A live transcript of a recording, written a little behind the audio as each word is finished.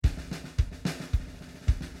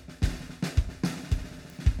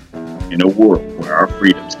in a world where our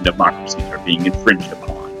freedoms and democracies are being infringed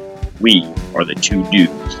upon. We are the two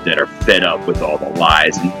dudes that are fed up with all the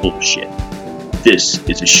lies and bullshit. This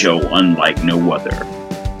is a show unlike no other.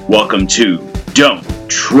 Welcome to Don't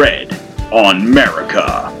Tread on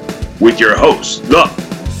America with your hosts, the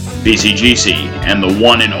BCGC and the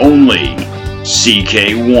one and only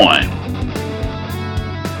CK1.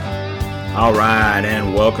 All right,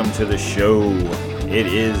 and welcome to the show. It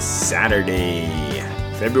is Saturday,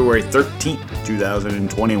 February 13th,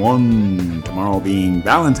 2021. Tomorrow being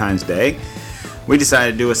Valentine's Day. We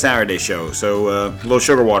decided to do a Saturday show, so a little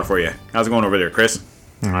sugar water for you. How's it going over there, Chris?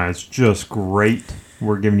 It's just great.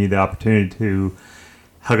 We're giving you the opportunity to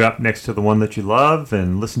hug up next to the one that you love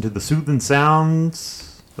and listen to the soothing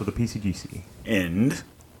sounds of the PCGC. And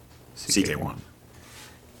CK1.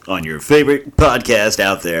 On your favorite podcast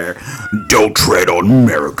out there, Don't Tread on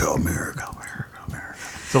America, America, America, America.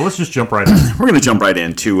 So let's just jump right in. We're going to jump right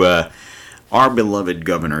into our beloved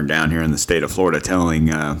governor down here in the state of Florida telling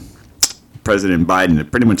President Biden to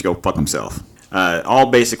pretty much go fuck himself. All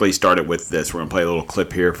basically started with this. We're going to play a little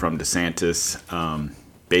clip here from DeSantis.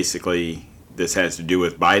 Basically, this has to do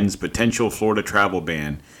with Biden's potential Florida travel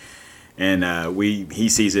ban. And he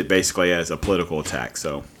sees it basically as a political attack.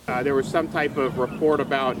 So there was some type of report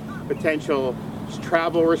about potential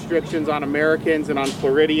travel restrictions on Americans and on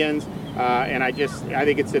Floridians. And I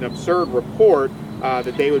think it's an absurd report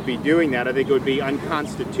that they would be doing that. I think it would be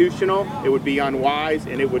unconstitutional, it would be unwise,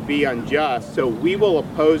 and it would be unjust. So we will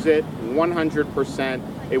oppose it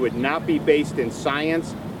 100%. It would not be based in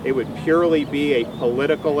science. It would purely be a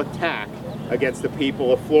political attack against the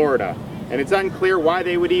people of Florida. And it's unclear why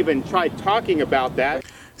they would even try talking about that.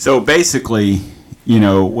 So basically,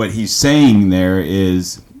 what he's saying there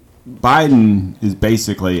is Biden is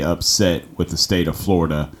basically upset with the state of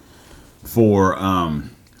Florida for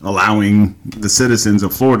allowing the citizens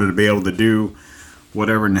of Florida to be able to do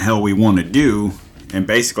whatever in the hell we want to do. And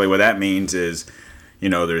basically what that means is,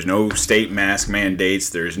 there's no state mask mandates.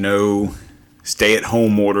 There's no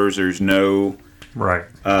stay-at-home orders. There's no... Right.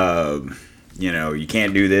 You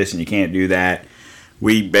can't do this and you can't do that.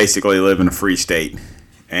 We basically live in a free state.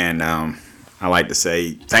 And I like to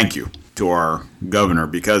say thank you to our governor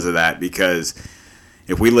because of that. Because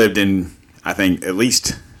if we lived in, I think, at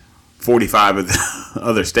least 45 of the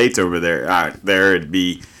other states over there, it'd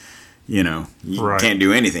be, you right. Can't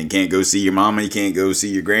do anything. Can't go see your mama. You can't go see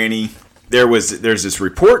your granny. There's this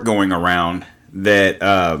report going around that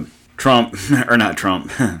Trump's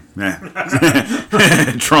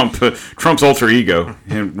alter ego,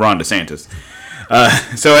 Ron DeSantis.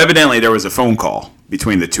 So evidently there was a phone call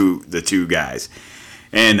between the two guys,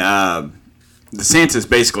 and DeSantis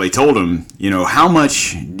basically told him, how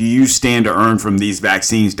much do you stand to earn from these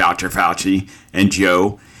vaccines, Dr. Fauci and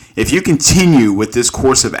Joe? If you continue with this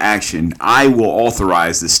course of action, I will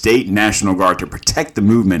authorize the state National Guard to protect the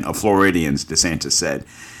movement of Floridians, DeSantis said.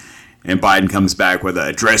 And Biden comes back with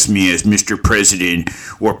address me as Mr. President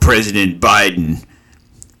or President Biden.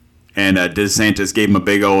 And DeSantis gave him a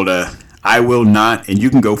big old, I will not, and you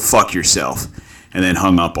can go fuck yourself. And then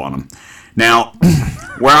hung up on him. Now,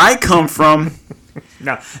 where I come from...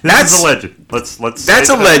 Now, that's alleged. Let's that's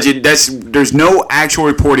alleged. There's no actual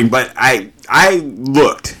reporting, but I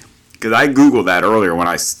looked, because I Googled that earlier when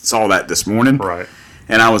I saw that this morning. Right.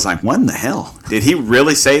 And I was like, what in the hell? Did he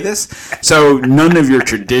really say this? So none of your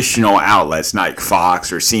traditional outlets like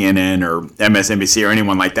Fox or CNN or MSNBC or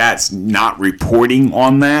anyone like that's not reporting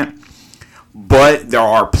on that. But there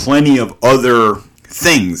are plenty of other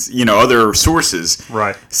things, other sources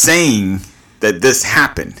right. saying that this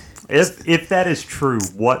happened. If that is true,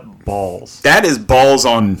 what balls? That is balls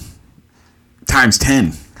on times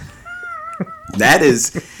 10. That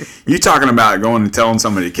is, you talking about going and telling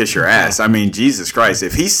somebody to kiss your ass. I mean, Jesus Christ.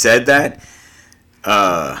 If he said that,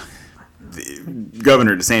 Governor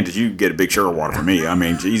DeSantis, you get a big sugar water for me. I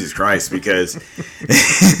mean, Jesus Christ, because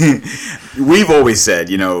we've always said,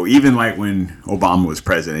 even like when Obama was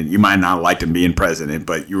president, you might not have liked him being president,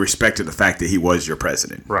 but you respected the fact that he was your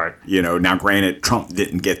president. Right. Now granted, Trump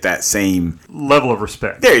didn't get that same level of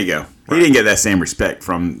respect. There you go. Right. He didn't get that same respect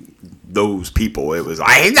from those people. It was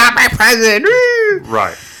like, he's not my president.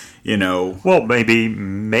 Right. Well, maybe,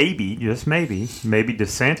 just maybe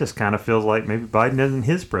DeSantis kind of feels like maybe Biden isn't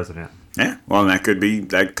his president. Yeah, well, that could be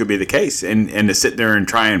the case. And to sit there and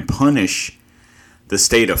try and punish the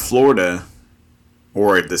state of Florida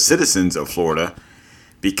or the citizens of Florida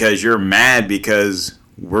because you're mad because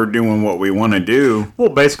we're doing what we want to do. Well,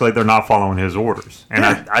 basically, they're not following his orders. And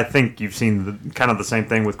yeah. I think you've seen kind of the same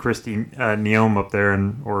thing with Kristi Noem up there,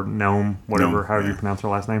 or Noem, whatever, however you pronounce her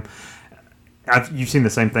last name. you've seen the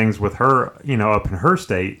same things with her, up in her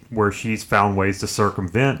state where she's found ways to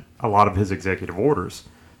circumvent a lot of his executive orders.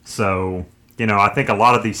 So, I think a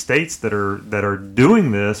lot of these states that are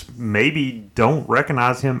doing this maybe don't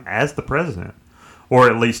recognize him as the president, or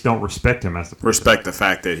at least don't respect him as the president. Respect the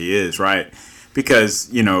fact that he is, right? Because,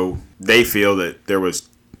 they feel that there was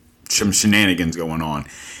some shenanigans going on.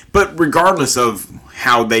 But regardless of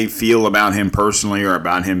how they feel about him personally or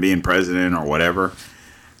about him being president or whatever,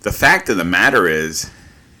 the fact of the matter is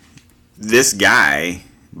this guy,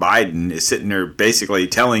 Biden, is sitting there basically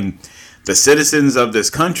telling the citizens of this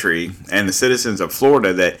country and the citizens of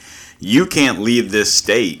Florida that you can't leave this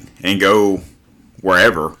state and go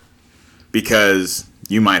wherever because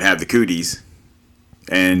you might have the cooties.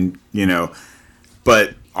 And,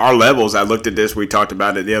 but our levels, I looked at this, we talked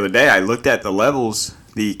about it the other day, I looked at the levels,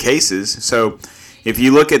 the cases. So if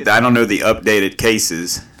you look at, I don't know the updated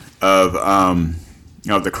cases of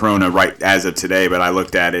the corona right as of today, but I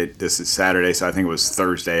looked at it, this is Saturday, so I think it was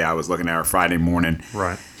Thursday, I was looking at it Friday morning.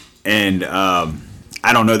 Right. And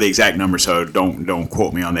I don't know the exact numbers, so don't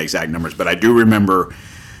quote me on the exact numbers, but I do remember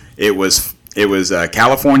it was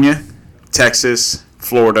California, Texas,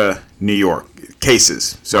 Florida, New York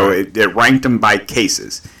cases. So it ranked them by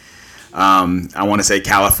cases. I want to say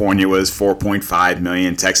California was 4.5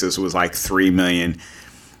 million, Texas was like 3 million,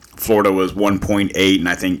 Florida was 1.8, and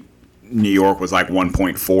I think New York was like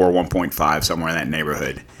 1.4, 1.5, somewhere in that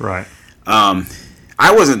neighborhood. Right.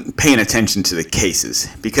 I wasn't paying attention to the cases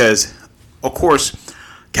because, of course,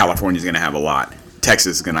 California's going to have a lot.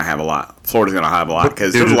 Texas is going to have a lot. Florida's going to have a lot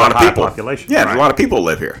because there's a lot of people. Population, yeah, there's a lot of people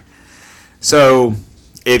live here. So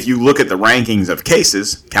if you look at the rankings of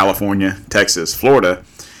cases, California, Texas, Florida,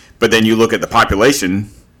 but then you look at the population,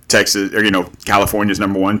 Texas, or California's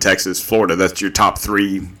number one, Texas, Florida, that's your top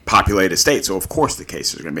 3 populated states. So of course the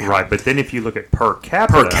cases are going to be high. Right, but then if you look at per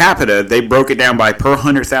capita, they broke it down by per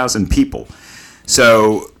 100,000 people.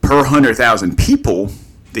 So per 100,000 people,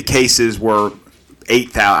 the cases were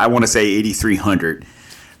 8,000. I want to say 8,300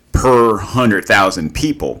 per 100,000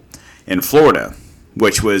 people in Florida,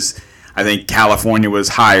 which was, I think California was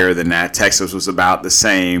higher than that. Texas was about the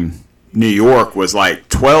same. New York was like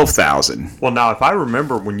 12,000. Well, now if I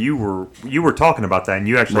remember when you were talking about that, and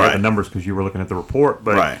you actually had the numbers because you were looking at the report,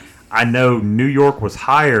 but I know New York was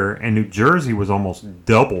higher and New Jersey was almost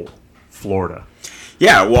double Florida.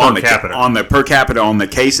 Yeah, well, on the per capita, on the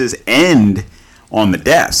cases, and on the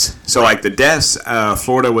deaths. So, like the deaths,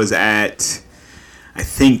 Florida was at, I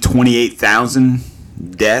think, 28,000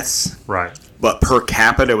 deaths. Right. But per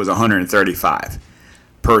capita, it was 135.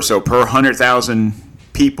 So per 100,000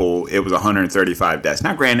 people, it was 135 deaths.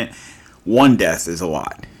 Now, granted, one death is a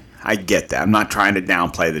lot. I get that. I'm not trying to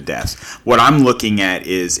downplay the deaths. What I'm looking at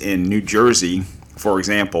is in New Jersey, for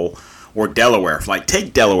example, or Delaware. Like,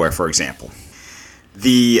 take Delaware, for example.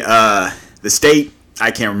 The state,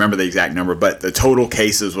 I can't remember the exact number, but the total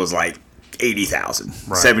cases was like 80,000,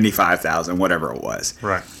 75,000, whatever it was.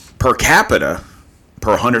 Right. Per capita,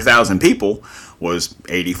 per 100,000 people, was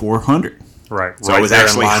 8,400. Right. So it was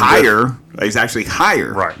actually higher. It was actually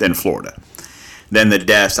higher than Florida. Then the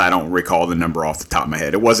deaths, I don't recall the number off the top of my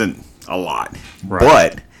head. It wasn't a lot. Right.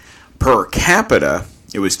 But per capita,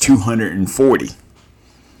 it was 240.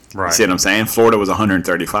 Right. See what I'm saying? Florida was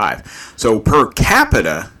 135. So per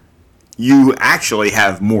capita, you actually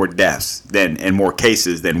have more deaths and more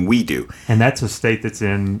cases than we do. And that's a state that's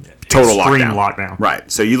in total extreme lockdown.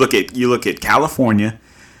 Right. So you look at California,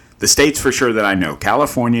 the states for sure that I know,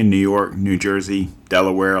 California, New York, New Jersey,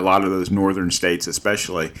 Delaware, a lot of those northern states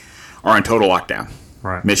especially, are in total lockdown.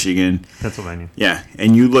 Right. Michigan. Pennsylvania. Yeah.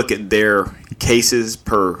 And you look at their cases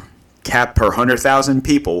per 100,000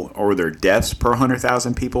 people, or their deaths per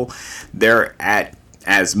 100,000 people, they're at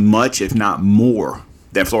as much, if not more,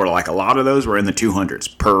 than Florida. Like a lot of those were in the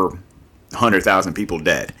 200s per 100,000 people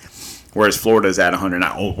dead, whereas Florida's at 100.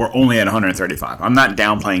 We're only at 135. I'm not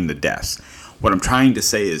downplaying the deaths. What I'm trying to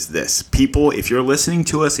say is this. People, if you're listening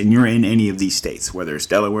to us and you're in any of these states, whether it's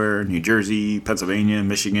Delaware, New Jersey, Pennsylvania,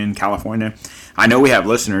 Michigan, California, I know we have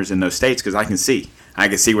listeners in those states because I can see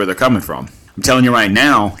where they're coming from. I'm telling you right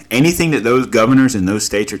now, anything that those governors in those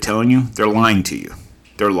states are telling you, they're lying to you.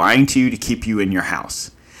 They're lying to you to keep you in your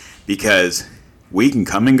house. Because we can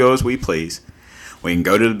come and go as we please. We can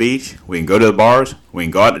go to the beach. We can go to the bars. We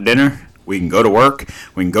can go out to dinner. We can go to work.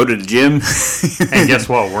 We can go to the gym. And guess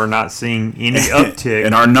what? We're not seeing any uptick.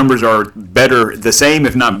 And our numbers are better, the same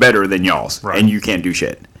if not better than y'all's. Right. And you can't do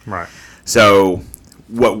shit. Right. So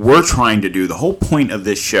what we're trying to do, the whole point of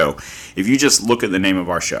this show, if you just look at the name of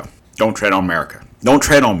our show, Don't Tread on America. Don't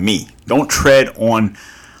tread on me. Don't tread on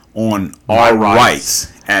our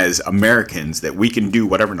rights as Americans that we can do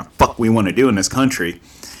whatever the fuck we want to do in this country.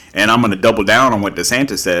 And I'm going to double down on what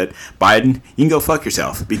DeSantis said. Biden, you can go fuck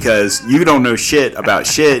yourself because you don't know shit about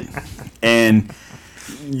shit. And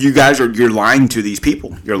you're lying to these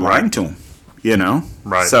people. You're lying to them, you know?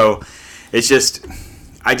 Right. So it's just,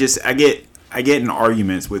 I get in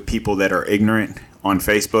arguments with people that are ignorant on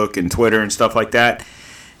Facebook and Twitter and stuff like that.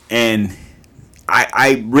 And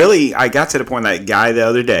I got to the point, that guy the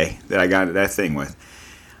other day that I got that thing with,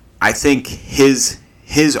 I think his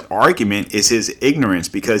argument is his ignorance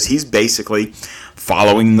because he's basically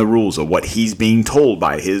following the rules of what he's being told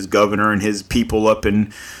by his governor and his people up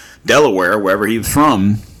in Delaware, wherever he was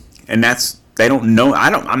from. And they don't know.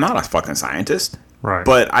 I'm not a fucking scientist. Right.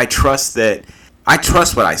 But I trust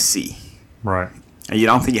what I see. Right. And you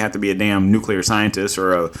don't think you have to be a damn nuclear scientist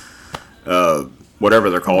or a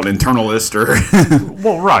whatever they're called, internalist or...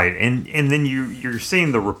 Well, right. And then you're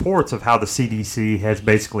seeing the reports of how the CDC has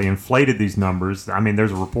basically inflated these numbers. I mean,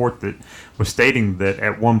 there's a report that was stating that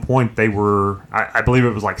at one point they were, I believe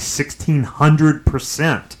it was like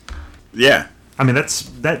 1,600%. Yeah. I mean,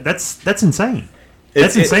 that's insane.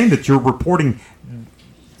 That's insane that you're reporting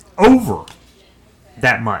over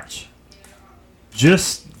that much.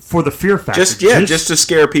 Just for the fear factor. Just to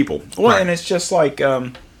scare people. Well, Right. and it's just like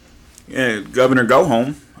Governor Go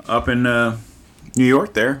Home up in New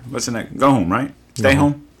York there. What's the name? Go Home, right? Stay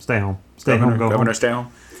home. Stay home. Stay home. Go Governor, home. stay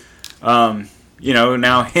home.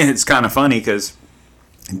 Now it's kind of funny because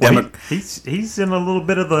He's in a little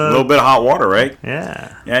bit of hot water, right?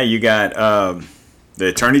 Yeah. Yeah, you got the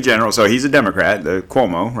Attorney General. So he's a Democrat, the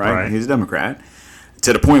Cuomo, right? He's a Democrat.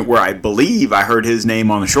 To the point where I believe I heard his name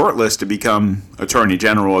on the short list to become Attorney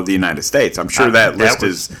General of the United States. I'm sure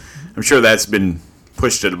I'm sure that's been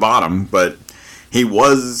pushed to the bottom, but he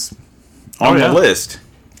was on the list.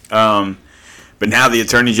 But now the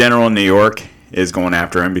Attorney General in New York is going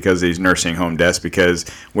after him because of these nursing home deaths. Because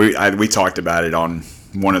we talked about it on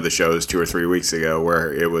one of the shows 2 or 3 weeks ago,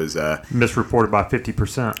 where it was misreported by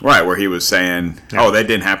 50%. Right, where he was saying, "Oh, that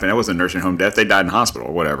didn't happen. That was a nursing home death. They died in hospital,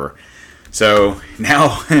 or whatever." So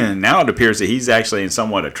now it appears that he's actually in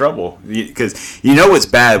somewhat of trouble, because you know it's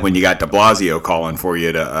bad when you got de Blasio calling for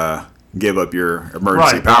you to give up your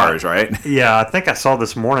emergency powers, right? Yeah, I think I saw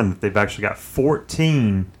this morning that they've actually got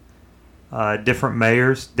 14 different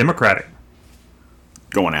mayors, Democratic,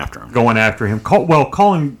 going after him.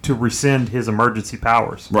 Calling to rescind his emergency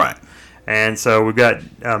powers. Right. And so we've got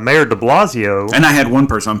Mayor de Blasio. And I had one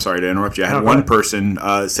person, I'm sorry to interrupt you, I had one person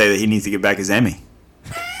say that he needs to get back his Emmy.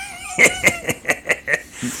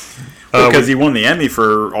 Because he won the Emmy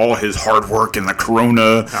for all his hard work and the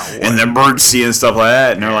corona and the emergency and stuff like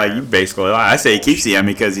that. And they're like, you basically lie. I say he keeps the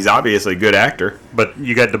Emmy because he's obviously a good actor. But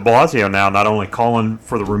you got de Blasio now not only calling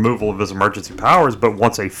for the removal of his emergency powers, but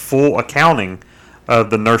wants a full accounting of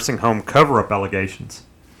the nursing home cover-up allegations.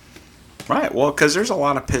 Right. Well, because there's a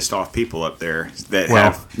lot of pissed off people up there that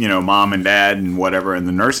have, mom and dad and whatever in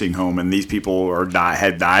the nursing home, and these people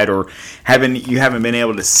had died or you haven't been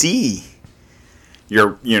able to see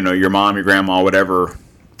your mom, your grandma, whatever,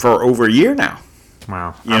 for over a year now.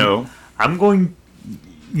 Wow. I'm going.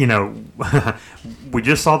 We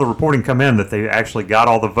just saw the reporting come in that they actually got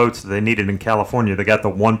all the votes that they needed in California. They got the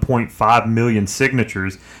 1.5 million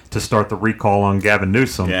signatures to start the recall on Gavin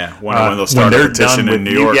Newsom. Yeah, when they'll start a petition in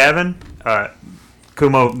New York. Gavin,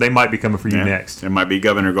 Kumo, they might be coming for you next. It might be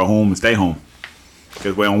Governor Go Home and Stay Home,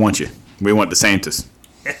 because we don't want you. We want DeSantis.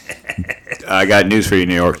 I got news for you,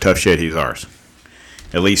 New York. Tough shit, he's ours.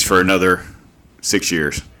 At least for another 6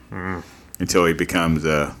 years until he becomes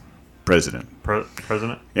president.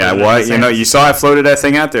 President? Yeah, you saw I floated that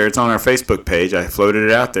thing out there. It's on our Facebook page. I floated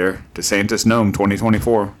it out there. DeSantis Gnome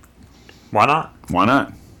 2024. Why not? Why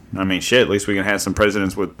not? I mean, shit, at least we can have some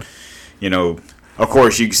presidents with, of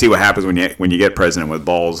course, you can see what happens when you get president with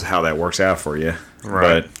balls, how that works out for you.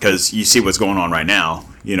 Right. Because you see what's going on right now,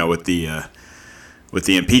 with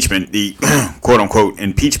the impeachment, the quote-unquote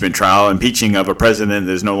impeachment trial, impeaching of a president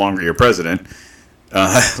that is no longer your president.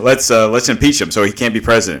 Let's impeach him so he can't be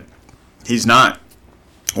president. He's not.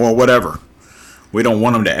 Well, whatever. We don't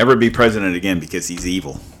want him to ever be president again because he's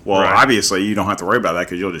evil. Well, obviously, you don't have to worry about that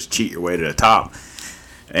because you'll just cheat your way to the top.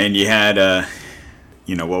 And you had,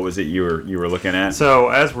 what was it you were looking at? So,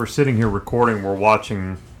 as we're sitting here recording, we're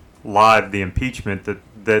watching live the impeachment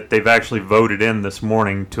that they've actually voted in this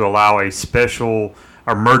morning to allow a special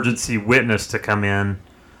emergency witness to come in.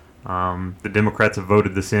 The Democrats have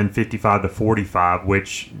voted this in 55 to 45,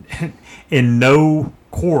 which in no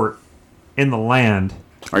court in the land.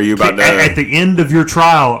 Are you about to... At the end of your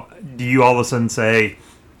trial, do you all of a sudden say,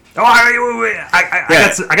 Oh,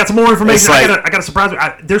 I got some more information. Like, I got a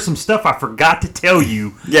surprise. There's some stuff I forgot to tell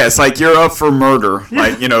you. Yeah, it's like you're up for murder.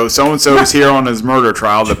 Like, so-and-so is here on his murder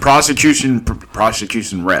trial. The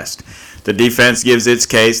prosecution rest. The defense gives its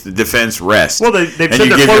case. The defense rests. Well, they've said you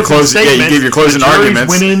their give closing statements. Yeah, you give your closing the juries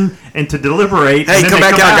arguments. Went in and to deliberate. Hey, come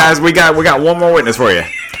back out, guys. We got one more witness for you.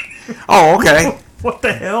 Oh, okay. What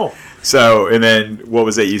the hell? So, and then what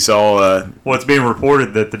was it you saw? Well, it's being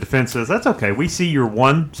reported that the defense says, that's okay. We see your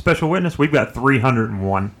one special witness. We've got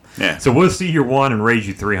 301. Yeah. So we'll see your one and raise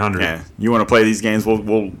you 300. Yeah. You want to play these games?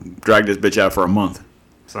 We'll drag this bitch out for a month.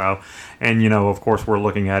 So, and, of course, we're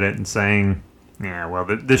looking at it and saying, yeah, well,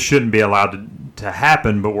 this shouldn't be allowed to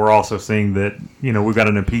happen, but we're also seeing that, we've got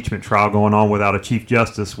an impeachment trial going on without a chief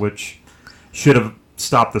justice, which should have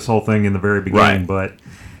stopped this whole thing in the very beginning, Right. But...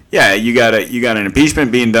 Yeah, you got an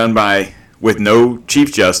impeachment being done with no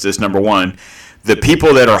chief justice. Number one, the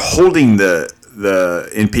people that are holding the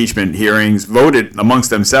impeachment hearings voted amongst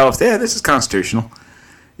themselves. Yeah, this is constitutional.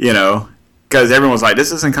 Because everyone's like,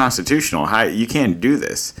 this isn't constitutional. You can't do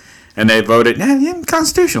this, and they voted, yeah,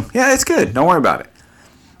 constitutional. Yeah, it's good. Don't worry about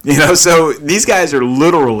it. So these guys are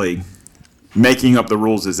literally making up the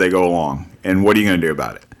rules as they go along. And what are you going to do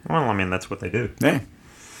about it? Well, I mean, that's what they do. Yeah.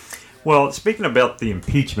 Well, speaking about the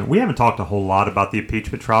impeachment, we haven't talked a whole lot about the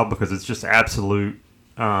impeachment trial because it's just absolute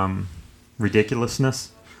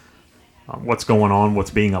ridiculousness. What's going on? What's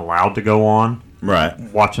being allowed to go on? Right.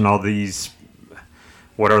 Watching all these,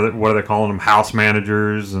 what are they calling them? House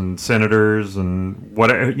managers and senators and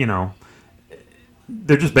whatever.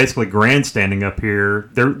 They're just basically grandstanding up here.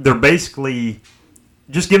 They're basically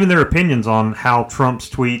just giving their opinions on how Trump's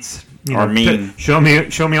tweets. Are mean. Show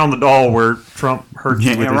me on the doll where Trump hurt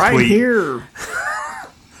you with his right tweet. Here.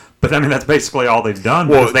 But I mean, that's basically all they've done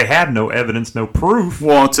because they have no evidence, no proof.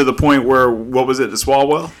 Well, to the point where, what was it, the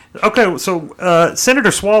Swalwell? Okay, so Senator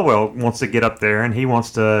Swalwell wants to get up there and he wants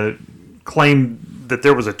to claim that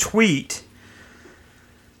there was a tweet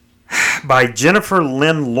by Jennifer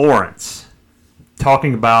Lynn Lawrence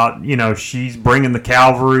talking about, she's bringing the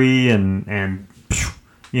cavalry and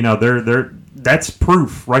that's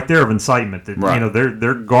proof right there of incitement that right.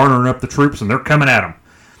 They're garnering up the troops and they're coming at them.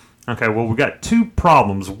 Okay, well, we've got two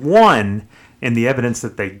problems. One, in the evidence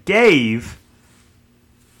that they gave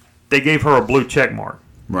her a blue check mark.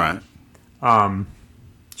 Right.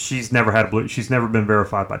 She's never been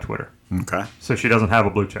verified by Twitter. Okay. So she doesn't have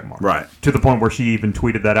a blue check mark. Right. To the point where she even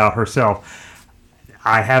tweeted that out herself.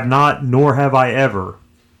 I have not, nor have I ever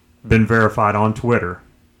been verified on Twitter.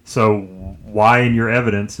 So why in your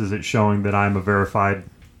evidence is it showing that I'm a verified?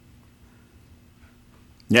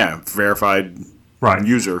 Yeah, verified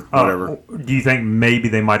user, whatever. Do you think maybe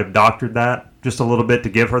they might have doctored that just a little bit to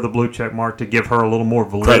give her the blue check mark, to give her a little more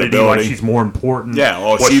validity, like she's more important? Yeah,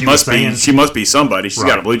 well, she must be somebody. She's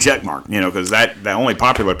got a blue check mark, because the only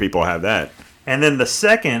popular people have that. And then the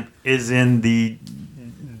second is in the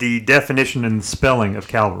definition and spelling of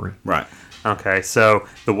cavalry. Right. Okay, so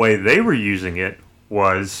the way they were using it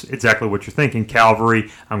was exactly what you're thinking. Cavalry,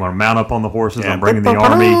 I'm going to mount up on the horses, I'm bringing the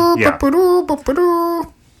army. Yeah.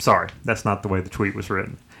 Sorry, that's not the way the tweet was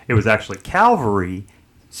written. It was actually cavalry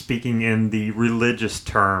speaking in the religious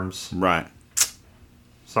terms. Right.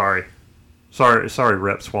 Sorry,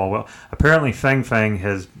 Rep Swalwell. Apparently Fang Fang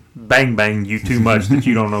has bang you too much that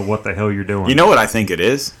you don't know what the hell you're doing. You know what I think it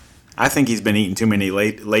is? I think he's been eating too many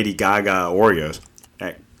Lady Gaga Oreos.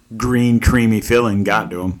 That green, creamy filling got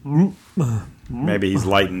to him. Maybe he's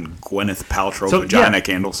lighting Gwyneth Paltrow vagina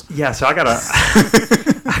candles. Yeah, so I got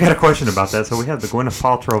a question about that. So we have the Gwyneth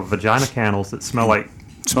Paltrow vagina candles that smell like...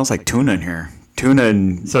 It smells like tuna in here. Tuna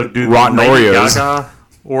and so do rotten the Lady Oreos. Gaga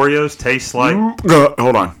Oreos taste like...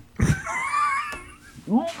 Hold on.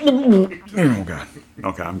 Oh, God.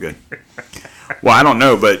 Okay, I'm good. Well, I don't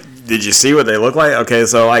know, but did you see what they look like? Okay,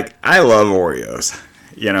 so, I love Oreos.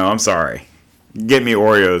 I'm sorry. Get me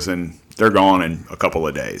Oreos, and they're gone in a couple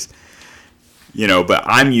of days. But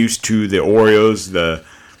I'm used to the Oreos, the,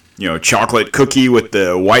 chocolate cookie with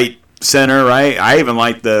the white center, right? I even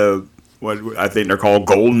like the, what I think they're called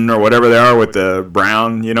golden or whatever they are with the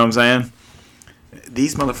brown, you know what I'm saying?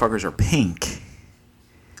 These motherfuckers are pink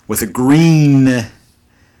with a green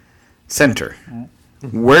center.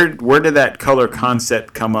 Where did that color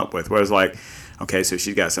concept come up with? Where it's like, okay, so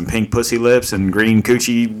she's got some pink pussy lips and green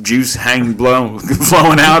coochie juice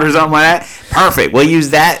flowing out or something like that. Perfect. We'll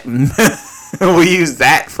use that. We'll use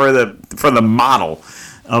that for the model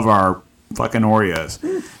of our fucking Oreos.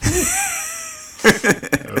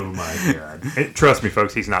 Oh my God! Trust me,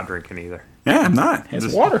 folks, he's not drinking either. Yeah, I'm not.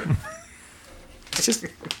 It's water. It's just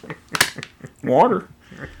water.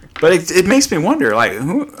 But it makes me wonder,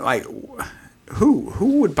 who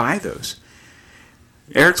who would buy those?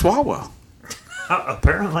 Eric Swalwell.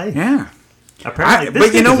 Apparently. Yeah. Apparently.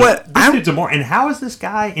 But you know what? This dude's a more. And how is this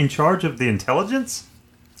guy in charge of the intelligence?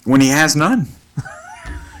 When he has none.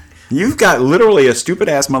 You've got literally a stupid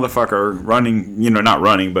ass motherfucker running, not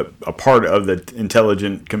running, but a part of the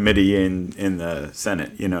intelligent committee in the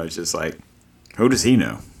Senate. It's just like, who does he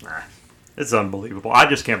know? It's unbelievable. I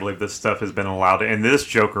just can't believe this stuff has been allowed. And this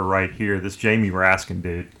joker right here, this Jamie Raskin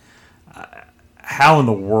dude, how in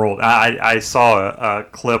the world? I saw a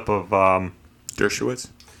clip of Dershowitz?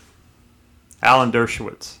 Alan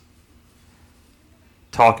Dershowitz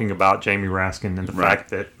talking about Jamie Raskin and the fact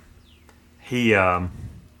that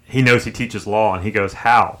he knows he teaches law, and he goes,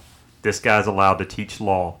 how? This guy's allowed to teach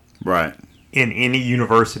law. Right. In any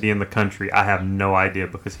university in the country, I have no idea,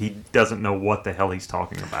 because he doesn't know what the hell he's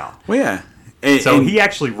talking about. Well, yeah. He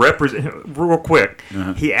actually real quick,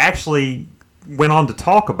 he actually went on to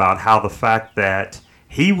talk about how the fact that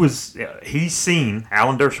he's seen,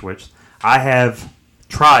 Alan Dershowitz, I have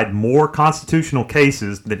tried more constitutional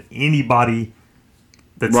cases than anybody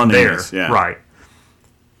that's running there. This, yeah. Right.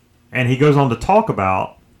 And he goes on to talk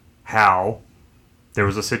about how there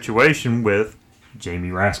was a situation with Jamie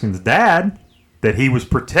Raskin's dad that he was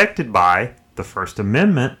protected by the First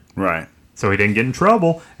Amendment. Right. So he didn't get in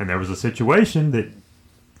trouble. And there was a situation that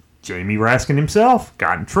Jamie Raskin himself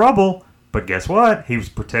got in trouble. But guess what? He was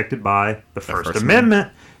protected by the First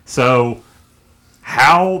Amendment. So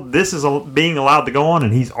how this is being allowed to go on,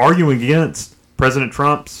 and he's arguing against President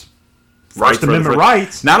Trump's First Amendment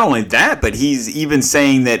rights. Not only that, but he's even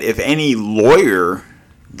saying that if any lawyer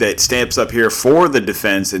that stamps up here for the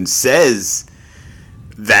defense and says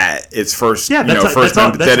that it's First Amendment,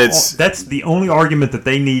 that's the only argument that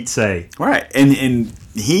they need say. Right, and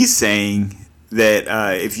he's saying that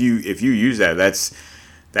if you use that,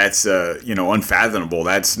 that's unfathomable.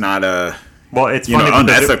 That's not a it's funny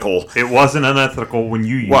unethical. It wasn't unethical when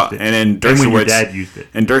you used it, and then Dershowitz, when your dad used it.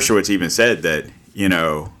 And Dershowitz even said that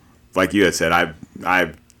like you had said,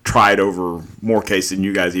 I've tried over more cases than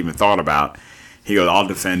you guys even thought about. He goes, I'll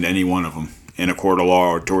defend any one of them in a court of law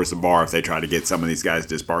or towards the bar if they try to get some of these guys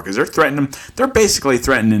disbarred, because they're threatening them. They're basically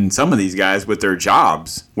threatening some of these guys with their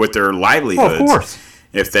jobs, with their livelihoods. Well, of course.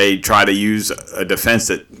 If they try to use a defense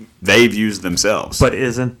that they've used themselves. But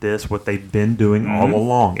isn't this what they've been doing all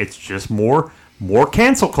along? It's just more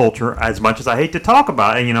cancel culture. As much as I hate to talk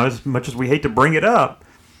about it, as much as we hate to bring it up,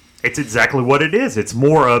 it's exactly what it is. It's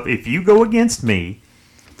more of, if you go against me,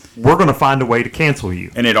 we're going to find a way to cancel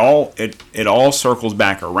you. And it all circles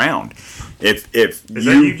back around. Is that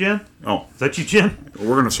you, Jen? Oh, is that you, Jen?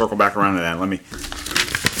 We're going to circle back around to that. Let me.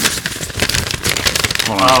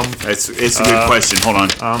 Hold on. It's a good question. Hold on.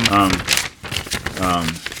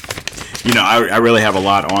 I really have a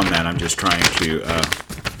lot on that. I'm just trying to.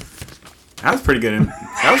 That was pretty good.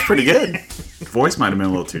 That was pretty good. Voice might have been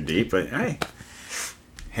a little too deep, but hey,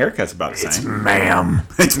 haircut's about the same. It's ma'am.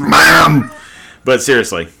 It's ma'am. But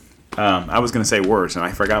seriously, I was going to say words, and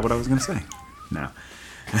I forgot what I was going to say. No.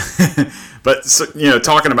 But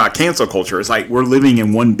talking about cancel culture, it's like we're living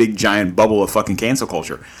in one big giant bubble of fucking cancel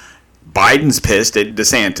culture. Biden's pissed at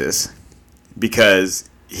DeSantis because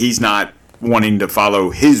he's not wanting to follow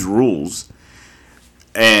his rules,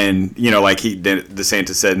 and like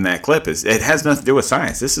DeSantis said in that clip, it has nothing to do with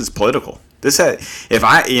science. This is political.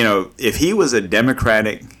 If he was a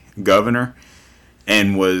Democratic governor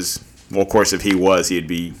and was, well, of course, if he was, he'd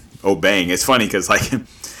be obeying. It's funny because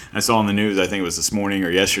I saw on the news, I think it was this morning or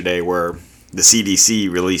yesterday, where the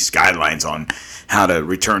CDC released guidelines on how to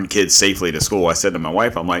return kids safely to school. I said to my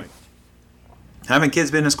wife, I'm like, haven't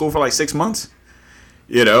kids been in school for like 6 months?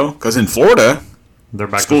 Because in Florida, they're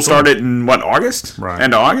back. School started in August? Right.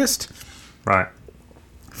 End of August? Right.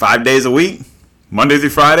 5 days a week, Monday through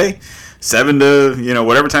Friday, 7 to,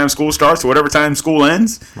 whatever time school starts to whatever time school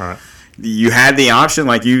ends. Right. You had the option,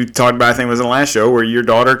 like you talked about, I think it was in the last show, where your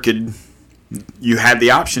daughter could. You had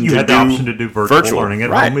the option to do virtual learning at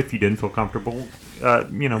home if you didn't feel comfortable,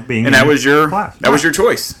 being. And that was your class. Was your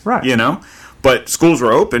choice, right? But schools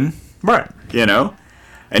were open, right?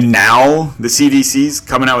 And now the CDC's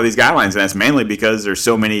coming out with these guidelines, and that's mainly because there's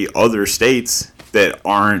so many other states that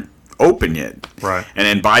aren't open yet, right? And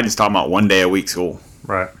then Biden's talking about 1 day a week school,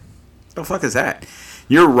 right? The fuck is that?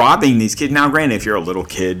 You're robbing these kids. Now, granted, if you're a little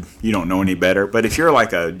kid, you don't know any better. But if you're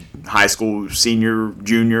like a high school senior,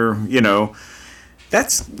 junior,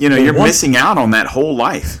 that's, you're missing out on that whole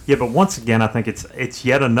life. Yeah, but once again, I think it's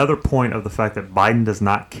yet another point of the fact that Biden does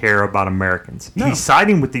not care about Americans. No. He's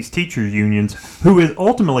siding with these teacher unions, who is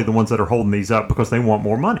ultimately the ones that are holding these up because they want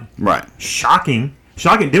more money. Right. Shocking.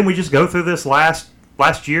 Didn't we just go through this last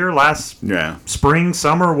last Yeah. spring,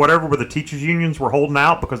 summer, whatever, where the teachers' unions were holding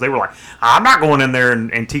out because they were like, I'm not going in there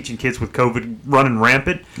and teaching kids with COVID running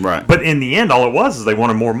rampant. Right. But in the end, all it was is they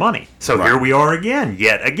wanted more money. So Right. here we are again,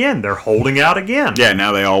 yet again. They're holding out again. Yeah,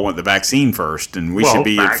 now they all want the vaccine first, and we Well, should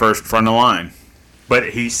be at first front of the line. But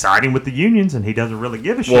he's siding with the unions, and he doesn't really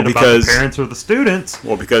give a shit Well, about because- the parents or the students.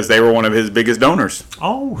 Well, because they were one of his biggest donors.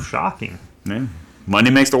 Oh, shocking. Yeah. Money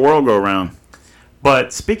makes the world go around.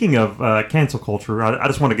 But speaking of cancel culture, I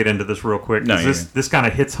just want to get into this real quick. 'Cause No, this kind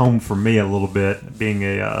of hits home for me a little bit, being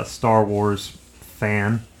a Star Wars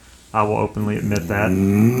fan. I will openly admit that.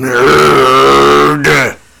 Nerd.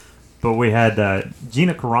 But we had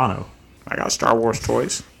Gina Carano. I got Star Wars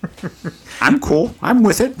toys. I'm cool. I'm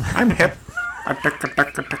with it. I'm hip.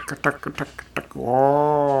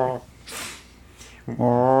 Oh.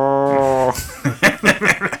 Oh.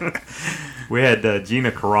 We had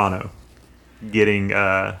Gina Carano getting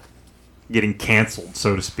canceled,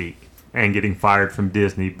 so to speak, and getting fired from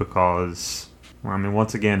Disney because, well, I mean,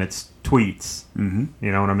 once again, it's tweets. Mm-hmm.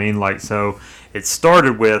 You know what I mean? Like, so it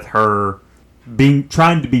started with her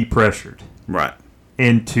trying to be pressured Right.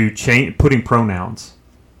 into putting pronouns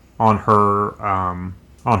on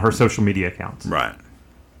her social media accounts, Right.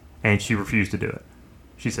 and she refused to do it.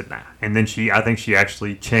 She said nah, and then I think she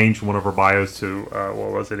actually changed one of her bios to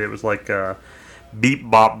what was it? It was like beep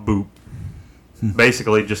bop boop,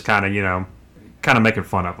 basically just kind of making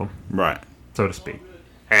fun of them, Right. so to speak.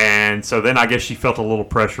 And so then I guess she felt a little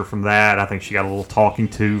pressure from that. I think she got a little talking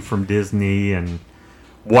to from Disney and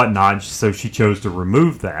whatnot, so she chose to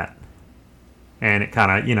remove that. And it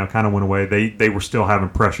kind of went away. They were still having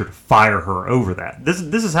pressure to fire her over that. This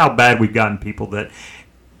is how bad we've gotten people, that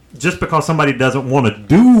just because somebody doesn't want to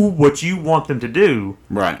do what you want them to do,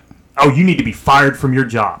 Right. oh, you need to be fired from your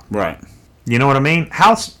job. Right. You know what I mean?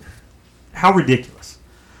 How ridiculous.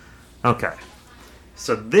 Okay.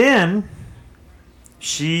 So then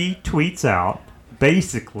she tweets out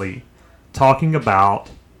basically talking about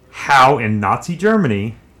how in Nazi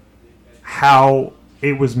Germany, how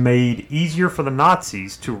it was made easier for the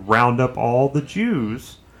Nazis to round up all the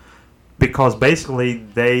Jews because basically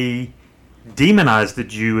they demonized the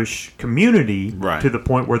Jewish community Right. to the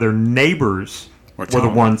point where their neighbors were the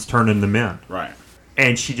telling ones turning them in. Right.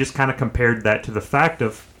 And she just kind of compared that to the fact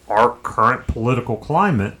of our current political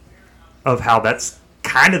climate, of how that's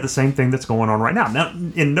kind of the same thing that's going on right now. Now,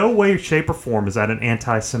 in no way, shape, or form is that an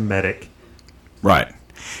anti-Semitic. Right.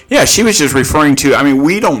 Yeah, she was just referring to, I mean,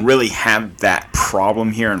 we don't really have that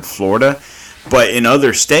problem here in Florida, but in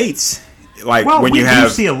other states, like Well, when we you do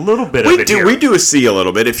have... see a little bit of We it do. here. We do see a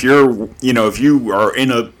little bit. If if you are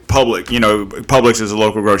in a Publix, Publix is a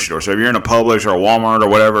local grocery store. So if you're in a Publix or a Walmart or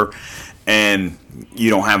whatever, and you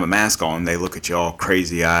don't have a mask on, they look at you all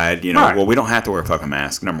crazy-eyed. Right. Well, we don't have to wear a fucking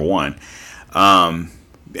mask. Number one, and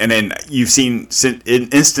then you've seen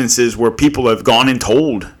instances where people have gone and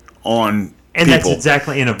told on. And people, that's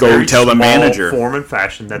exactly in a go very tell the small manager. form and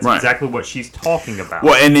fashion. That's Right. exactly what she's talking about.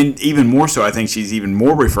 Well, and then even more so, I think she's even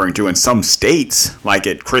more referring to in some states, like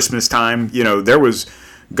at Christmas time, there was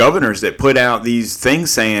governors that put out these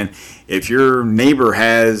things saying, if your neighbor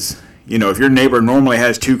has, if your neighbor normally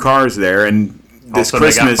has 2 cars there and this Also,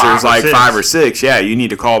 they got Christmas 5 there's or like 6. 5 or 6, yeah, you need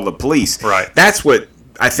to call the police. Right. That's what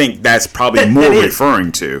I think that's probably That more is.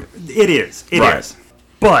 referring to. It is. It is. Right.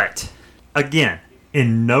 But, again,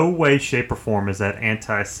 in no way, shape, or form is that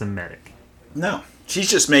anti-Semitic. No. She's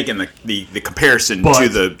just making the comparison But to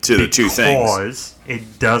the two things. Because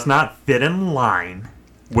it does not fit in line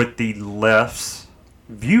with the left's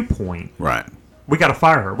viewpoint. Right. We got to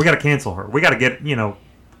fire her. We got to cancel her. We got to get,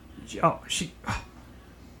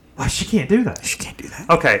 she can't do that. She can't do that.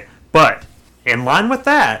 Okay, but in line with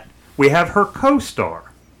that, we have her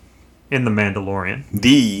co-star in The Mandalorian.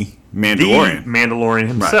 The Mandalorian. The Mandalorian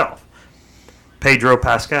himself, Pedro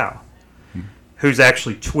Pascal, who's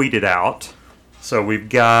actually tweeted out. So we've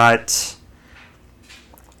got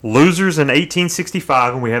losers in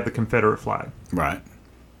 1865, and we have the Confederate flag. Right.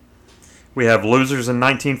 We have losers in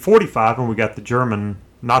 1945, and we got the German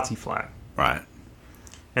Nazi flag. Right.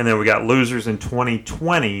 And then we got losers in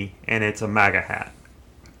 2020, and it's a MAGA hat.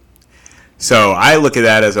 So I look at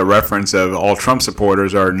that as a reference of all Trump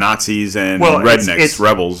supporters are Nazis and rednecks, it's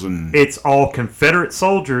rebels, and It's all Confederate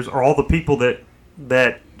soldiers, or all the people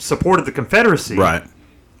that supported the Confederacy, right.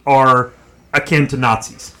 are akin to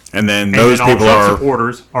Nazis. And then And those then all people Trump are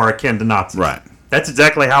supporters are akin to Nazis. right. That's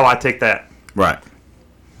exactly how I take that. Right.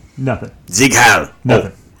 Nothing. Sieg Heil.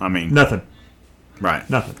 Nothing. I mean, Nothing. right.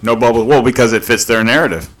 Nothing. No bubble. Well, because it fits their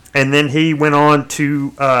narrative. And then he went on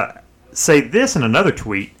to say this in another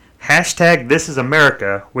tweet. Hashtag This Is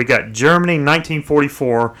America. We got Germany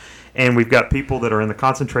 1944, and we've got people that are in the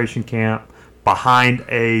concentration camp behind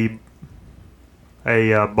a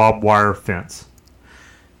barbed wire fence.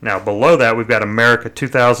 Now, below that, we've got America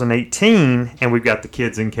 2018, and we've got the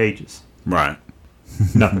kids in cages. Right.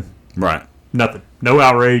 Nothing. Right. Nothing. No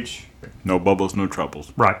outrage. No bubbles, no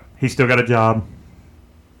troubles. Right. He's still got a job.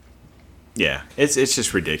 Yeah, it's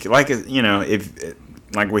just ridiculous. Like, you know,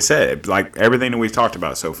 like we said, like everything that we've talked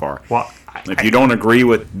about so far. Well, If you don't agree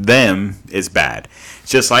with them, it's bad.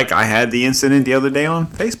 It's just like I had the incident the other day on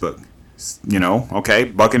Facebook. You know, okay,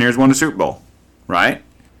 Buccaneers won the Super Bowl, right?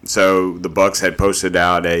 So the Bucs had posted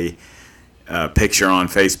out a picture on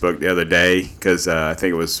Facebook the other day because I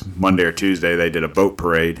think it was Monday or Tuesday. They did a boat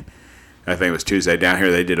parade. I think it was Tuesday down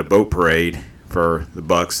here. They did a boat parade for the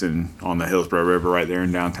Bucs and on the Hillsborough River right there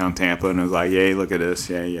in downtown Tampa, and it was like, yay, look at this,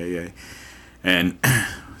 yay. And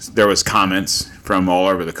there was comments from all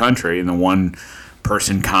over the country, and the one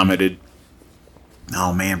person commented,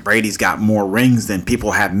 oh man, Brady's got more rings than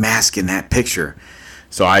people have masks in that picture.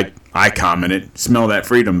 So I commented, smell that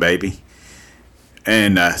freedom, baby.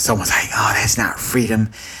 And someone's like, oh, that's not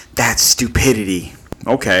freedom, that's stupidity.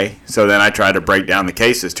 Okay, so then I tried to break down the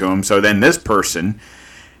cases to him. So then this person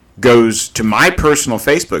goes to my personal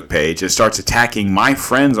Facebook page and starts attacking my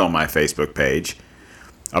friends on my Facebook page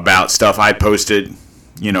about stuff I posted,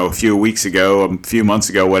 you know, a few weeks ago, a few months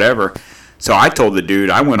ago, whatever. So I told the dude,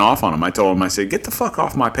 I went off on him. I told him, I said, get the fuck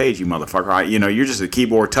off my page, you motherfucker. You know, you're just a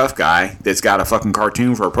keyboard tough guy that's got a fucking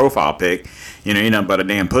cartoon for a profile pic. You know, you're nothing but a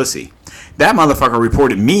damn pussy. That motherfucker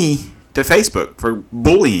reported me to Facebook for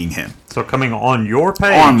bullying him. So coming on your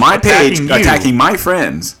page. On my page, you. attacking my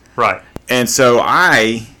friends. Right. And so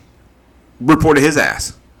I reported his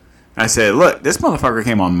ass. I said, look, this motherfucker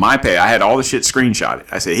came on my page. I had all the shit screenshotted.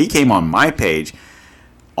 I said, he came on my page,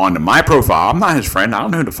 onto my profile. I'm not his friend. I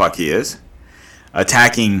don't know who the fuck he is.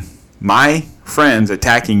 Attacking my friends,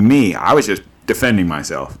 attacking me. I was just defending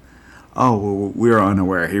myself. Oh, well, we were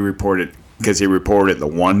unaware. He reported, because he reported the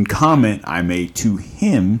one comment I made to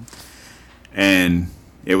him, and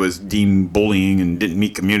it was deemed bullying and didn't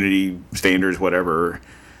meet community standards, whatever.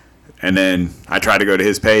 And then I tried to go to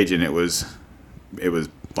his page, and it was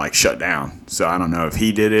like shut down. So I don't know if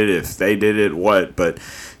he did it, if they did it, what. But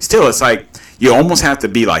still, it's like you almost have to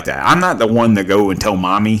be like that. I'm not the one to go and tell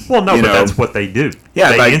mommy. Well, no, but that's what they do.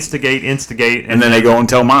 Yeah, they like, instigate, and then they go and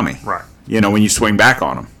tell mommy. Right. You know, when you swing back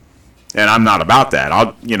on them. And I'm not about that.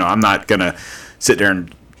 I'm not gonna sit there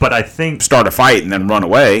and. But I think start a fight and then run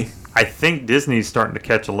away. I think Disney's starting to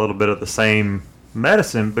catch a little bit of the same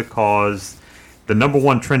medicine because the number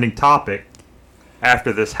one trending topic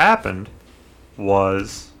after this happened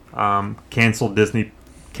was cancel Disney.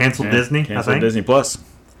 Cancel Disney. Cancel I think Disney Plus.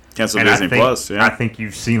 Cancel and Disney Plus. Yeah. I think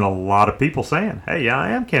you've seen a lot of people saying, "Hey, yeah,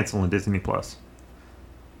 I am canceling Disney Plus."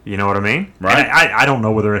 You know what I mean? Right. And I don't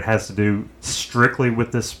know whether it has to do strictly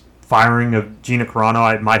with this firing of Gina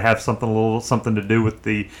Carano. It might have something to do with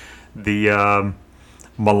the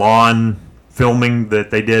Milan filming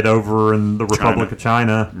that they did over in the Republic of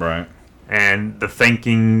China. Right. And the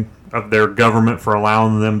thanking of their government for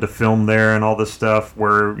allowing them to film there and all this stuff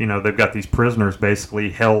where, you know, they've got these prisoners basically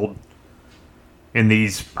held in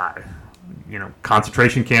these,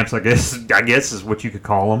 concentration camps, I guess is what you could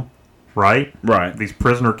call them, right? Right. These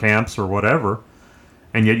prisoner camps or whatever.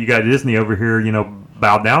 And yet you got Disney over here, you know,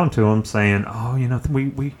 bow down to them saying, oh, you know,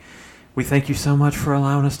 we thank you so much for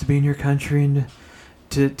allowing us to be in your country and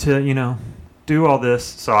to you know, do all this.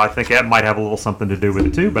 So I think that might have a little something to do with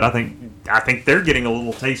it too. But I think they're getting a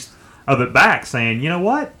little taste of it back, saying, you know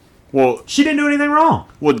what? Well, she didn't do anything wrong.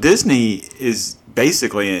 Well, Disney is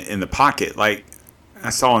basically in the pocket. Like I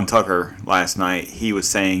saw on Tucker last night, he was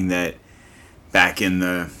saying that back in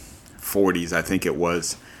the 40s, I think it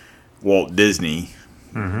was, Walt Disney,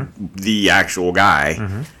 the actual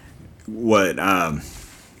guy,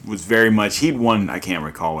 was very much, he'd won, I can't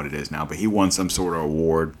recall what it is now, but he won some sort of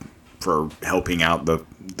award for helping out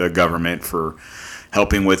the government, for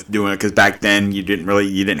helping with doing it, because back then you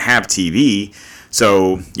didn't have TV,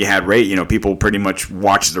 so you had people pretty much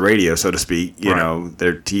watched the radio, so to speak. You know,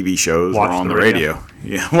 their TV shows were on the radio.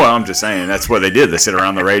 Yeah, well, I'm just saying that's what they did. They sit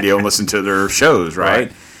around the radio and listen to their shows,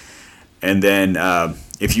 right? And then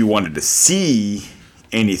if you wanted to see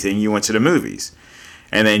anything, you went to the movies.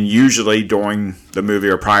 And then usually during the movie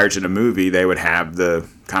or prior to the movie, they would have the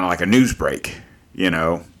kind of like a news break, you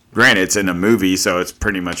know. Granted, it's in a movie, so it's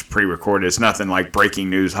pretty much pre-recorded. It's nothing like breaking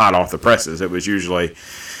news hot off the presses. It was usually,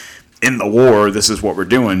 in the war, this is what we're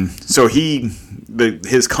doing. So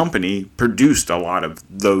his company produced a lot of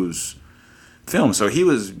those films. So he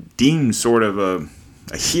was deemed sort of a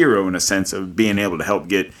hero in a sense of being able to help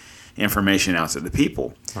get information out to the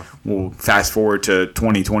people. Well, fast forward to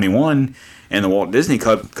 2021, and the Walt Disney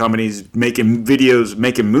Company's making videos,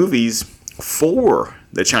 making movies for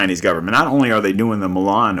the Chinese government. Not only are they doing the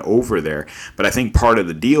Mulan over there, but I think part of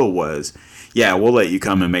the deal was, yeah, we'll let you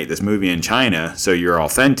come and make this movie in China so you're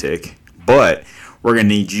authentic, but we're going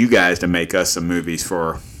to need you guys to make us some movies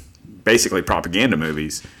for basically propaganda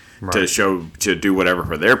movies to show, to do whatever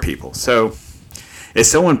for their people. So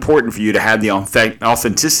it's so important for you to have the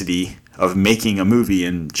authenticity of making a movie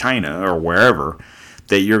in China or wherever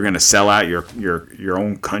that you're going to sell out your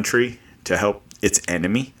own country to help its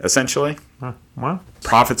enemy, essentially. Well,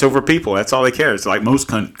 profits over people. That's all they care. It's like most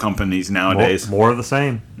companies nowadays. More of the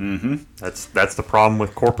same. Mm-hmm. That's the problem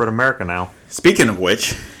with corporate America now. Speaking of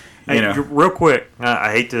which, real quick,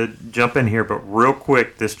 I hate to jump in here, but real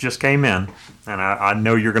quick, this just came in, and I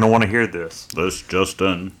know you're going to want to hear this. This just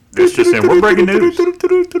in. We're breaking news.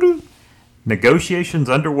 Negotiations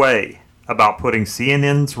underway about putting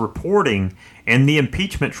CNN's reporting in the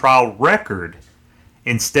impeachment trial record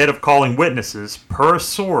instead of calling witnesses, per a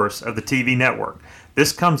source of the TV network.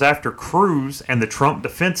 This comes after Cruz and the Trump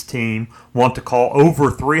defense team want to call over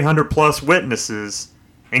 300-plus witnesses,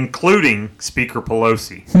 including Speaker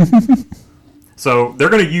Pelosi. So they're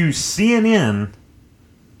going to use CNN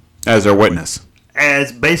as their witness,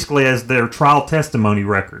 as their trial testimony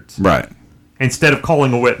records, right? Instead of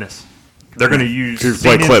calling a witness, they're going to use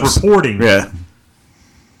CNN's reporting. Yeah.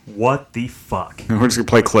 What the fuck? We're just gonna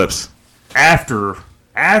play clips after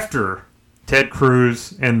Ted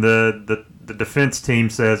Cruz and the defense team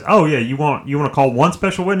says, "Oh yeah, you want to call one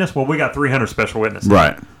special witness? Well, we got 300 special witnesses.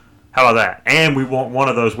 Right? How about that? And we want one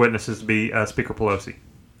of those witnesses to be Speaker Pelosi."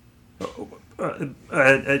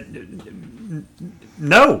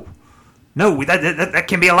 No, that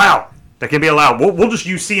can be allowed. That can be allowed. We'll just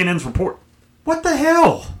use CNN's report. What the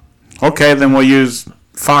hell? Okay, then we'll use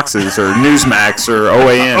Fox's or Newsmax or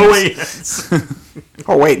OAN's.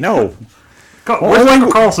 Oh wait, no. Where's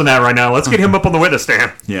Michael Carlson at right now? Let's get him up on the witness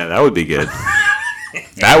stand. Yeah, that would be good.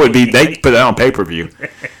 That would be. They put that on pay-per-view.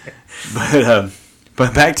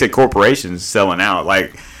 But back to corporations selling out.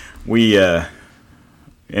 Like we in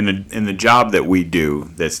the job that we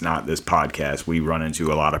do, that's not this podcast, we run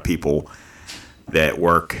into a lot of people that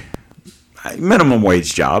work minimum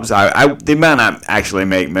wage jobs. They might not actually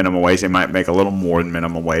make minimum wage. They might make a little more than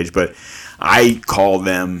minimum wage, but I call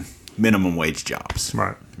them minimum wage jobs.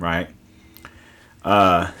 Right.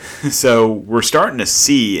 So we're starting to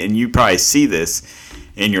see, and you probably see this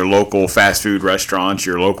in your local fast food restaurants,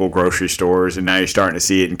 your local grocery stores, and now you're starting to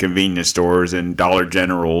see it in convenience stores and Dollar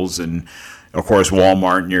Generals, and of course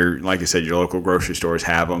Walmart and your, like I said, your local grocery stores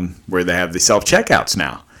have them where they have the self-checkouts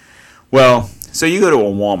now. Well, so you go to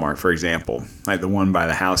a Walmart, for example, like the one by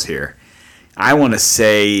the house here. I want to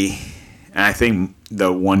say, and I think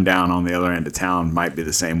the one down on the other end of town might be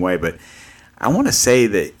the same way, but I want to say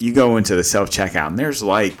that you go into the self-checkout and there's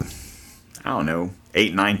like, I don't know,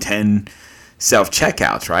 8, 9, 10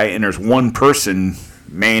 self-checkouts, right? And there's one person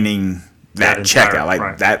manning that checkout.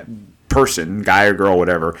 Like that person, guy or girl,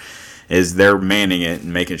 whatever, is there manning it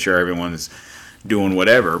and making sure everyone's doing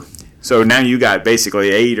whatever. So now you got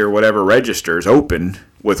basically 8 or whatever registers open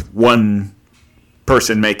with one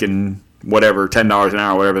person making whatever, $10 an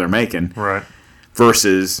hour, whatever they're making. Right.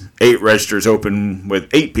 Versus 8 registers open with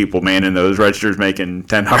 8 people manning those registers making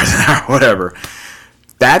 $10 an hour, whatever.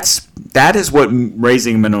 That is what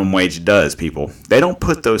raising minimum wage does, people. They don't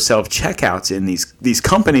put those self-checkouts in. These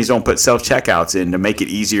companies don't put self-checkouts in to make it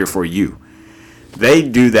easier for you. They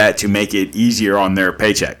do that to make it easier on their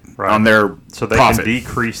paycheck, on their so they profit. Can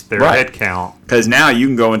decrease their head count. Because now you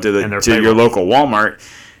can go into your local Walmart,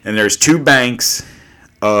 and there's 2 banks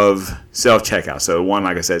of self-checkout. So one,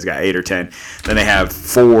 like I said, has got 8 or 10. Then they have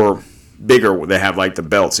 4 bigger. They have like the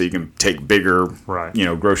belt, so you can take bigger,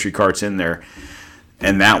 grocery carts in there.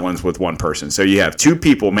 And that one's with one person. So you have 2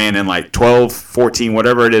 people manning like 12, 14,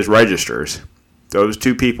 whatever it is, registers. Those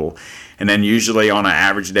 2 people. And then usually on an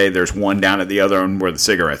average day, there's one down at the other one where the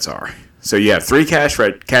cigarettes are. So you have 3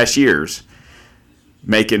 cashiers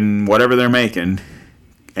making whatever they're making.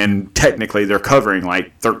 And technically, they're covering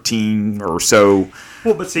like 13 or so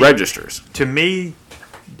registers. To me,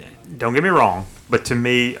 don't get me wrong, but to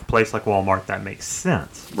me, a place like Walmart, that makes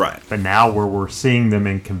sense. Right. But now where we're seeing them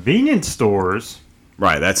in convenience stores...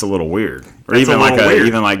 Right, that's a little weird. Or even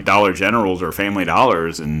like Dollar Generals or Family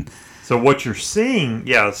Dollars. And so what you're seeing,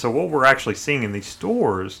 so what we're actually seeing in these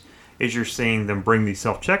stores is you're seeing them bring these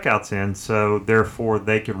self-checkouts in, so therefore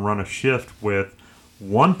they can run a shift with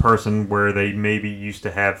one person where they maybe used to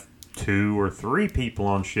have 2 or 3 people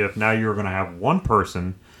on shift. Now you're going to have one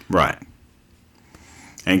person. Right.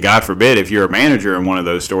 And God forbid if you're a manager in one of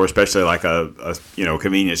those stores, especially like a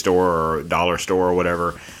convenience store or a dollar store or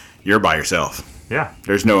whatever, you're by yourself. Yeah.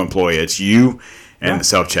 There's no employee. It's you and the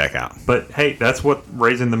self-checkout. But, hey, that's what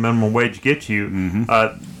raising the minimum wage gets you.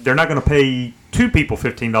 Mm-hmm. They're not going to pay two people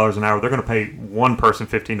 $15 an hour. They're going to pay one person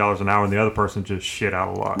 $15 an hour and the other person just shit out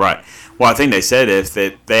of luck. Right. Well, I think they said if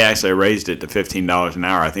they actually raised it to $15 an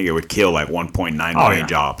hour, I think it would kill like 1.9 million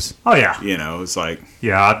jobs. Oh, yeah. It's like...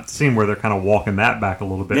 Yeah, I've seen where they're kind of walking that back a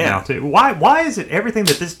little bit now, too. Why is it everything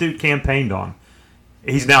that this dude campaigned on,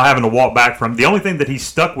 he's now having to walk back from? The only thing that he's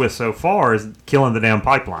stuck with so far is killing the damn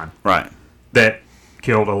pipeline. Right. That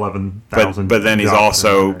killed 11,000. But then he's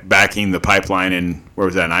also backing the pipeline in, where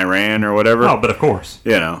was that, in Iran or whatever? Oh, but of course.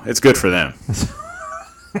 It's good for them.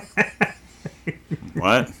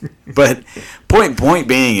 What? But point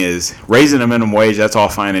being is, raising the minimum wage, that's all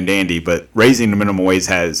fine and dandy, but raising the minimum wage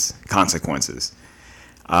has consequences.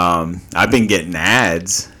 I've been getting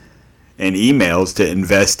ads and emails to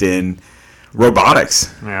invest in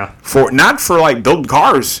robotics. Yeah. Not for like building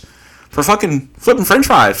cars, for fucking flipping french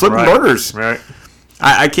fries, flipping burgers. Right.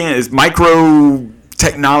 I can't. It's micro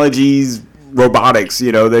technologies, robotics.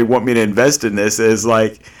 They want me to invest in this. It's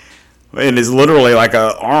like, and it's literally like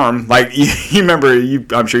a arm. Like you remember,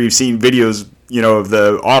 I'm sure you've seen videos, of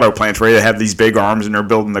the auto plants where they have these big arms and they're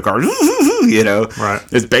building the cars. Right.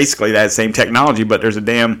 It's basically that same technology, but there's a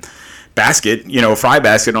damn basket, fry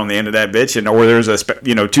basket on the end of that bitch, or there's a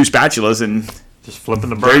two spatulas and just flipping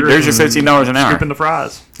the burgers. There's your $15 an hour. Scooping the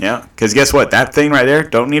fries. Yeah, because guess what? That thing right there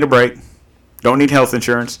don't need a break. Don't need health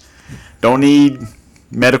insurance. Don't need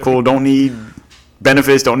medical. Don't need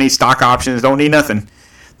benefits. Don't need stock options. Don't need nothing.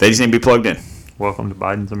 They just need to be plugged in. Welcome to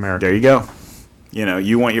Biden's America. There you go.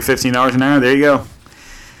 You want your $15 an hour? There you go.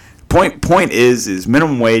 Point is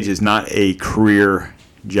minimum wage is not a career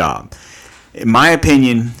job. In my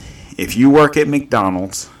opinion, if you work at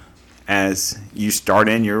McDonald's as you start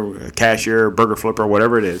in, you're a cashier, burger flipper,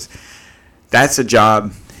 whatever it is, that's a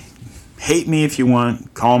job. Hate me if you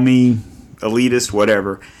want. Call me elitist,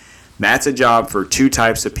 whatever. That's a job for two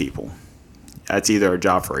types of people. That's either a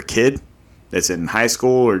job for a kid that's in high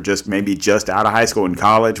school or maybe just out of high school in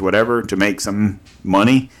college, whatever, to make some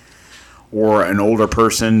money, or an older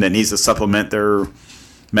person that needs to supplement their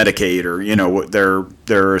Medicaid or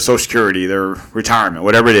their Social Security, their retirement,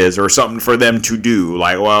 whatever it is, or something for them to do.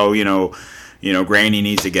 Like, well, Granny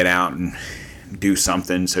needs to get out and do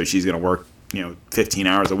something, so she's going to work 15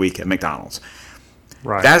 hours a week at McDonald's.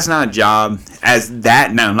 Right. That's not a job as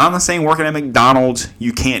that. Now, I'm not saying working at McDonald's,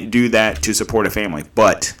 you can't do that to support a family,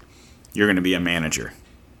 but you're going to be a manager.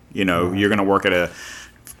 You're going to work at a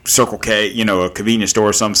Circle K, a convenience store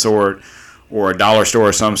of some sort, or a dollar store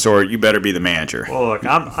of some sort. You better be the manager. Well, look,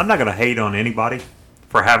 I'm not going to hate on anybody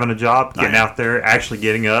for having a job, getting out there, actually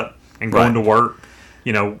getting up and going to work,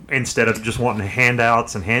 instead of just wanting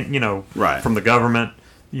handouts and from the government,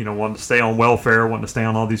 wanting to stay on welfare, wanting to stay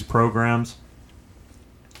on all these programs.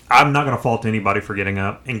 I'm not going to fault anybody for getting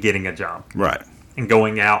up and getting a job. Right. And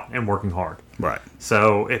going out and working hard. Right.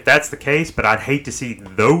 So if that's the case, but I'd hate to see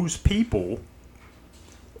those people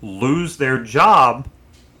lose their job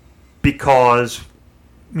because,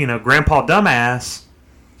 Grandpa Dumbass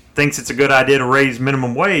thinks it's a good idea to raise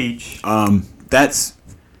minimum wage. That's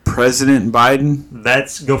President Biden.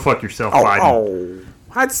 That's go fuck yourself, Biden. Oh.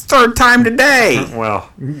 That's third time today.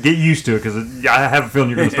 Well, get used to it because I have a feeling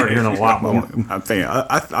you're going to start hearing a lot more. I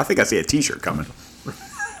think I see a T-shirt coming.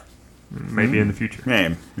 Maybe in the future.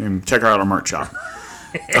 Yeah, check out our merch shop.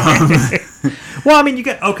 Well, I mean, you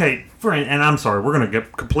get and I'm sorry, we're going to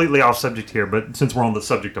get completely off subject here, but since we're on the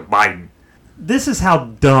subject of Biden, this is how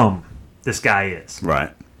dumb this guy is.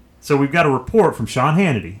 Right. So we've got a report from Sean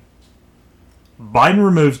Hannity. Biden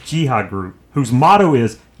removes Jihad group, whose motto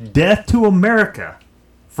is "Death to America,"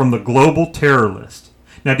 from the global terror list.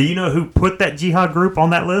 Now, do you know who put that Jihad group on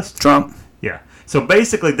that list? Trump. Yeah. So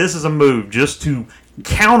basically, this is a move just to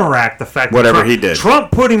counteract the fact that he did.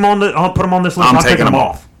 Trump put him on this list. I'm taking him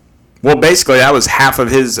off. Well, basically, that was half of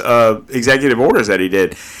his executive orders that he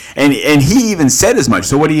did, and he even said as much.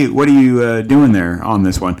 So what are you doing there on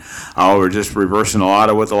this one? Oh, we're just reversing a lot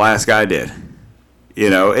of what the last guy did.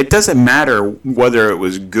 It doesn't matter whether it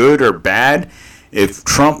was good or bad. If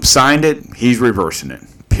Trump signed it, he's reversing it.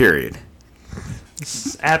 Period.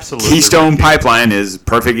 Absolutely. Keystone Pipeline is a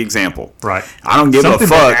perfect example. Right. I don't give Something a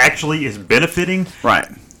fuck. That actually is benefiting. Right.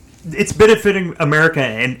 It's benefiting America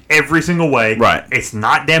in every single way. Right. It's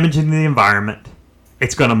not damaging the environment.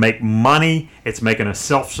 It's going to make money. It's making us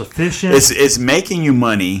self-sufficient. It's making you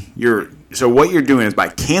money. So what you're doing is by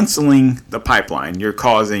canceling the pipeline, you're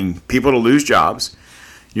causing people to lose jobs.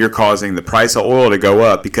 You're causing the price of oil to go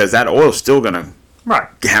up because that oil is still going to Right.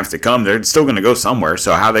 have to come. They're still going to go somewhere.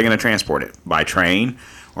 So how are they going to transport it? By train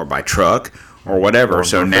or by truck or whatever. Warren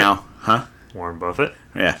so Buffett. now, Warren Buffett.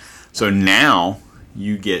 Yeah. So now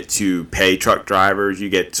you get to pay truck drivers. You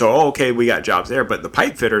get okay, we got jobs there, but the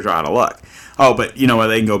pipe fitters are out of luck. Oh, but you know what?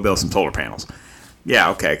 They can go build some solar panels.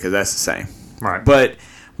 Yeah, okay, because that's the same. Right. But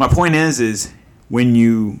my point is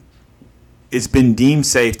when it's been deemed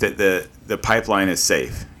safe that the pipeline is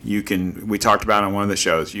safe. We talked about it on one of the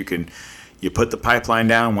shows. You put the pipeline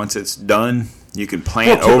down once it's done. You can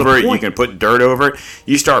plant over it. You can put dirt over it.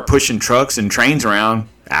 You start pushing trucks and trains around.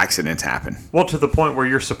 Accidents happen. Well, to the point where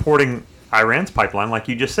you're supporting Iran's pipeline, like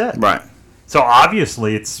you just said. Right. So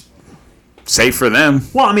obviously it's safe for them.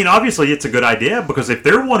 Well, I mean, obviously it's a good idea because if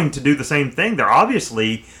they're wanting to do the same thing, they're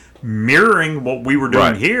obviously mirroring what we were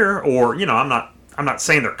doing here. Or I'm not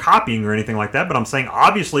saying they're copying or anything like that, but I'm saying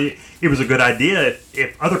obviously it was a good idea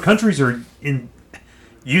if other countries are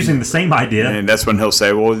using the same idea. And that's when he'll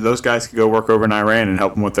say, well, those guys could go work over in Iran and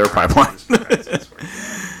help them with their pipeline.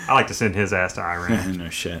 I like to send his ass to Iran. No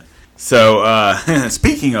shit. So,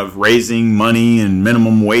 speaking of raising money and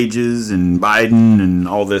minimum wages and Biden and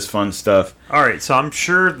all this fun stuff. All right, so I'm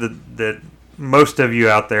sure that most of you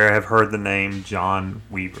out there have heard the name John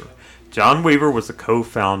Weaver. John Weaver was the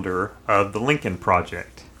co-founder of the Lincoln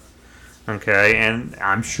Project. Okay, and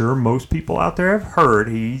I'm sure most people out there have heard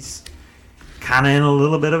he's kind of in a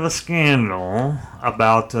little bit of a scandal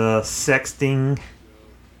about sexting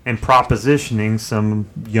and propositioning some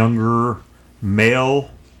younger male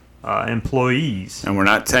employees. And we're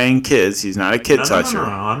not saying kids. He's not a kid toucher. No,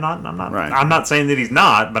 I'm not. Right. I'm not saying that he's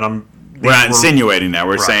not, but we're not insinuating that.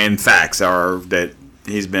 We're saying facts are that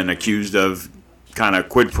he's been accused of kind of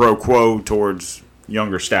quid pro quo towards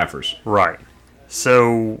younger staffers. Right.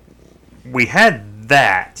 So we had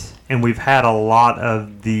that, and we've had a lot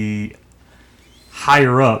of the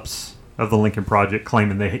higher ups of the Lincoln Project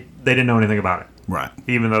claiming they didn't know anything about it. Right.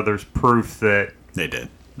 Even though there's proof that they did.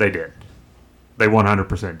 They did. They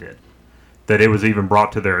 100% did. That it was even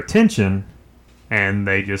brought to their attention, and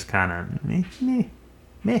they just kind of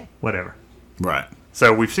meh, whatever. Right.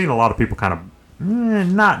 So we've seen a lot of people kind of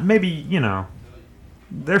not maybe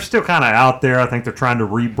they're still kind of out there. I think they're trying to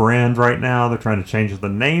rebrand right now. They're trying to change the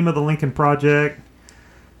name of the Lincoln Project.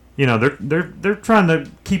 They're trying to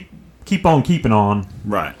keep on keeping on.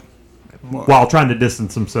 Right. While trying to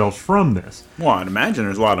distance themselves from this. Well, I'd imagine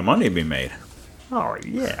there's a lot of money to be made. Oh,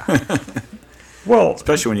 yeah. Well,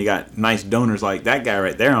 especially when you got nice donors like that guy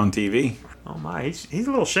right there on TV. Oh, my. He's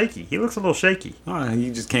a little shaky. He looks a little shaky. Oh,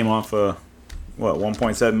 he just came off,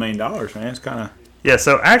 $1.7 million, man. It's kind of... Yeah,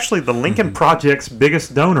 so actually the Lincoln Project's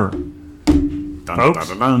biggest donor,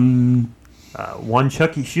 folks, one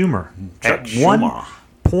Chucky Schumer. Chuck Schumer.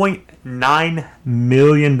 $1.9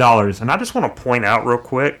 million. And I just want to point out real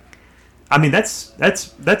quick, I mean, that's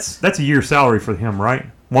a year's salary for him, right?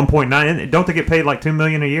 1.9. Don't they get paid like $2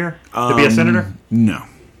 million a year to be a senator? No.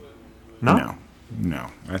 No.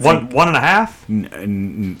 I think,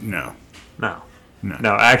 1.5?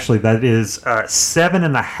 No. Actually, that is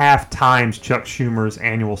 7.5 times Chuck Schumer's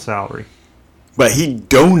annual salary. But he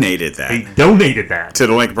donated that. To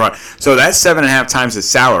the Lincoln Project. So that's 7.5 times his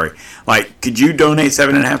salary. Like, could you donate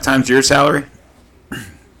 7.5 times your salary?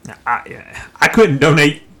 I couldn't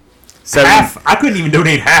donate half. I couldn't even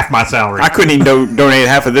donate half my salary. I couldn't even donate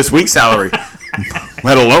half of this week's salary,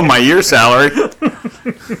 let alone my year's salary.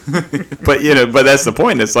 But that's the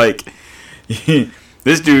point. It's like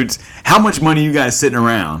this dude's. How much money you guys sitting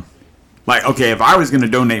around? Like, okay, if I was going to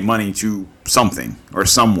donate money to something or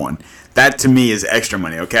someone, that to me is extra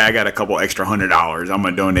money. Okay, I got a couple extra $100. I'm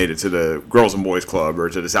going to donate it to the Girls and Boys Club or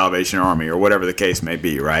to the Salvation Army or whatever the case may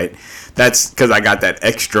be, right? That's because I got that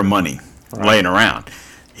extra money laying around.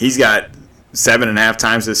 He's got 7.5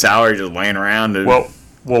 times his salary just laying around.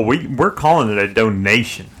 We're calling it a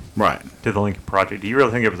donation, right, to the Lincoln Project. Do you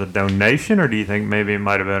really think it was a donation, or do you think maybe it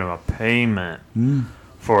might have been a payment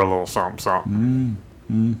for a little something?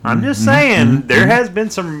 I'm just saying there has been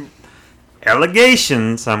some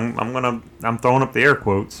allegations. I'm throwing up the air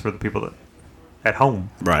quotes for the people that at home,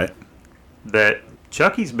 right, that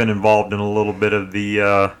Chucky's been involved in a little bit of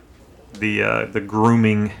the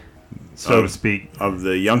grooming, so to speak, of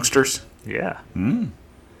the youngsters. Yeah.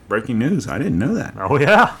 Breaking news. I didn't know that. Oh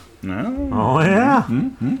yeah. No. Oh yeah.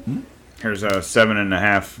 Here's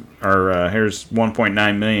 7.5, or here's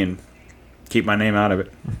 1.9 million. Keep my name out of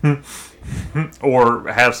it.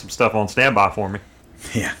 Or have some stuff on standby for me.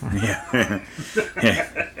 Yeah. I'm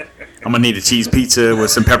gonna need a cheese pizza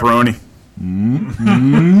with some pepperoni.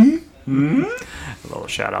 A little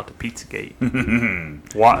shout out to Pizzagate.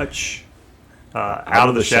 Watch Out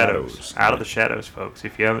of the Shadows. Out of the Shadows, folks.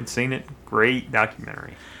 If you haven't seen it, great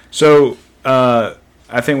documentary. So, I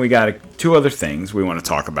think we got two other things we want to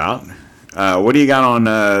talk about. What do you got on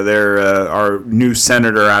our new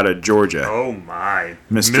senator out of Georgia? Oh, my.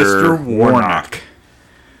 Mr. Warnock.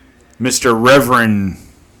 Mr. Reverend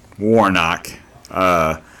Warnock.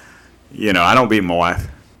 I don't beat my wife.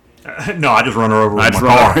 No, I just run her over with my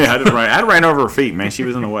car. I ran over her feet, man. She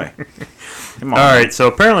was in the way. Come on. All right, so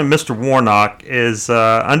apparently Mr. Warnock is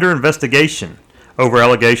under investigation over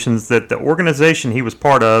allegations that the organization he was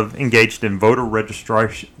part of engaged in voter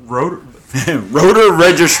registration. Voter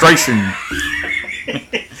registration.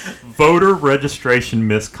 Voter registration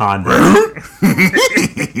misconduct.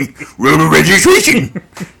 Voter registration.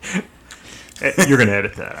 You're going to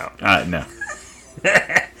edit that out. No.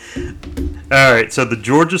 All right, so the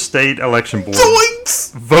Georgia State Election Board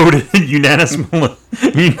Zoinks! voted unanimously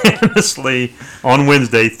on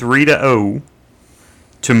Wednesday 3-0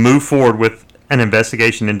 to move forward with an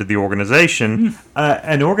investigation into the organization.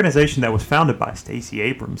 An organization that was founded by Stacey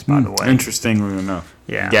Abrams, by the way. Interestingly enough.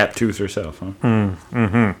 Yeah. Gap tooth herself, huh?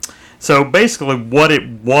 Mm-hmm. So basically what it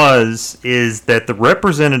was is that the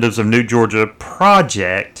representatives of New Georgia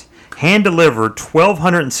Project hand-delivered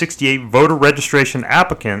 1,268 voter registration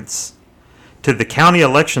applicants to the county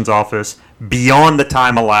elections office beyond the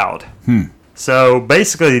time allowed. So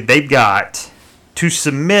basically they've got to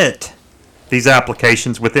submit these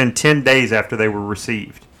applications within 10 days after they were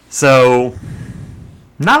received. So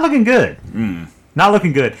not looking good. Not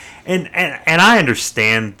looking good. And I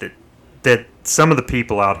understand that some of the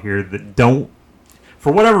people out here that don't,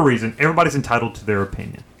 for whatever reason, everybody's entitled to their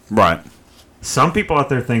opinion. Right. Some people out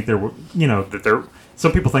there think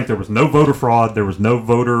some people think there was no voter fraud, there was no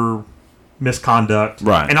voter misconduct.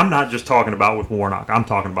 Right. And I'm not just talking about with Warnock, I'm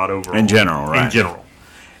talking about overall. In general, right. In general.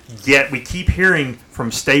 Yet we keep hearing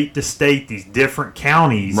from state to state, these different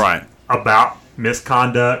counties, right, about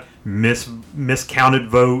misconduct, miscounted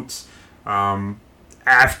votes,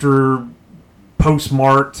 after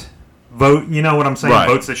postmarked vote. You know what I'm saying? Right.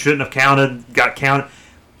 Votes that shouldn't have counted got counted.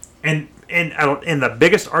 And the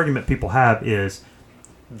biggest argument people have is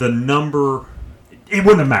the number. It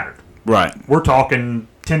wouldn't have mattered. Right. We're talking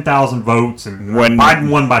 10,000 votes, and when Biden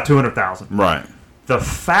won by 200,000. Right. The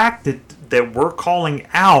fact that we're calling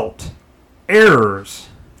out errors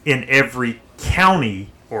in every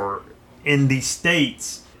county or in these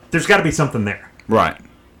states, there's got to be something there. Right.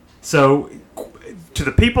 So, to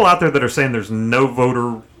the people out there that are saying there's no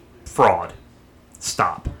voter fraud,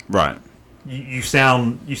 stop. Right. You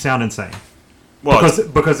sound insane. Well,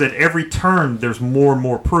 because at every turn there's more and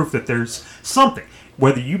more proof that there's something.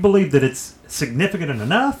 Whether you believe that it's significant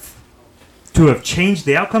enough to have changed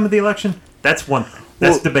the outcome of the election, that's one thing.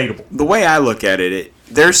 That's debatable. The way I look at it,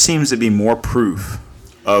 there seems to be more proof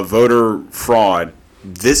of voter fraud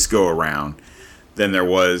this go around than there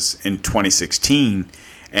was in 2016,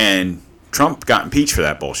 and Trump got impeached for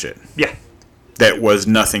that bullshit. Yeah. That was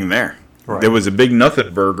nothing there. Right. There was a big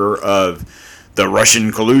nothing burger of the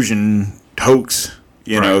Russian collusion hoax,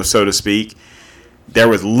 so to speak. There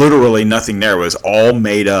was literally nothing there. It was all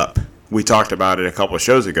made up. We talked about it a couple of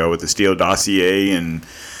shows ago with the Steele dossier and,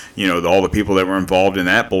 all the people that were involved in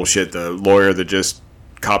that bullshit. The lawyer that just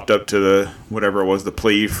copped up to the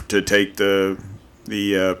plea to take the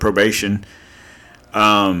probation.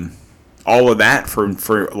 All of that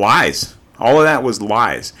for lies. All of that was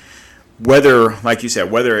lies. Whether, like you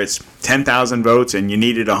said, whether it's 10,000 votes and you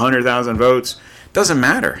needed 100,000 votes, doesn't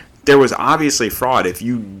matter. There was obviously fraud. If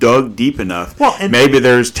you dug deep enough, maybe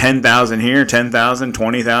there's 10,000 here, 10,000,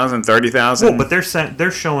 20,000, 30,000. Well, but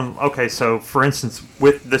they're showing, okay, so for instance,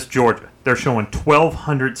 with this Georgia, they're showing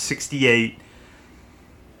 1,268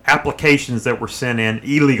 applications that were sent in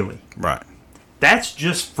illegally. Right. That's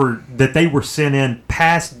just for that they were sent in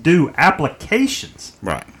past due applications.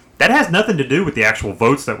 Right. That has nothing to do with the actual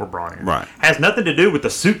votes that were brought in. Right. Has nothing to do with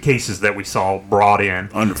the suitcases that we saw brought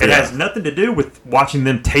in. It has nothing to do with watching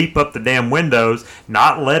them tape up the damn windows,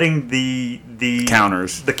 not letting the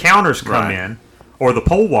counters come in, or the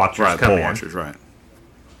poll watchers come in. Right.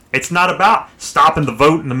 It's not about stopping the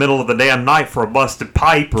vote in the middle of the damn night for a busted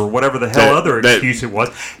pipe or whatever the hell other excuse it was.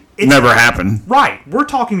 It's never happened. Right. We're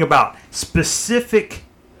talking about specific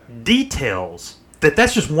details.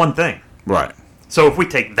 That's just one thing. Right. So if we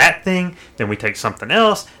take that thing, then we take something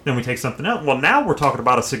else, then we take something else. Well, now we're talking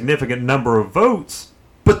about a significant number of votes,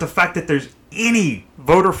 but the fact that there's any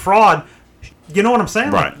voter fraud, you know what I'm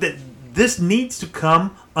saying? Right. Like, this needs to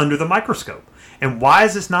come under the microscope. And why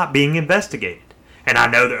is this not being investigated? And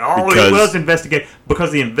I know that it was investigated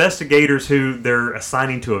because the investigators who they're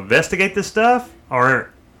assigning to investigate this stuff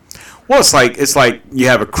are Well, it's like you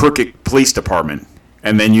have a crooked police department,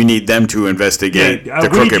 and then you need them to investigate the we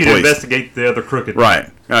crooked need you to police. investigate the other crooked. Right.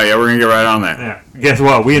 Oh yeah, we're gonna get right on that. Yeah. Guess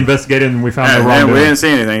what? We investigated and we found no Man, wrongdoing. we didn't see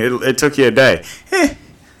anything. It took you a day.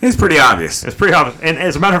 It's pretty obvious. It's pretty obvious. And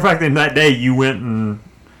as a matter of fact, in that day, you went and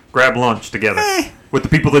grabbed lunch together with the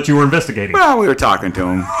people that you were investigating. Well, we were talking to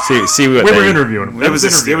them. See what We were interviewing them. It was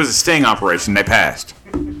a sting operation. They passed.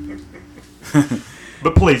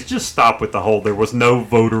 But please, just stop with the whole there was no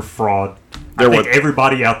voter fraud. I think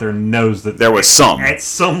everybody out there knows that there was some. At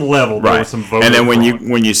some level, there was some voter fraud. And then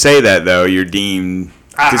when you say that, though, you're deemed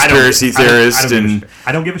conspiracy theorist.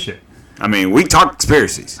 I don't give a shit. I mean, we talk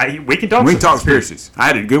conspiracies. We can talk conspiracies. I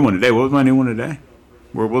had a good one today. What was my new one today?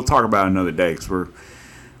 We'll talk about it another day because we're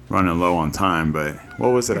running low on time. But what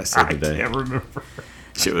was it I said today? I can't remember.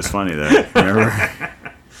 Shit was funny, though. Remember?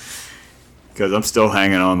 Because I'm still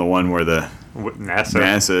hanging on the one where the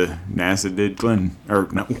NASA did Clinton. Or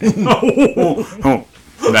no. Oh,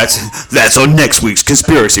 that's on next week's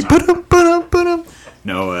conspiracy.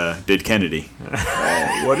 No, did Kennedy.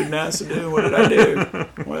 What did NASA do? What did I do?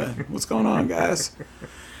 What's going on, guys?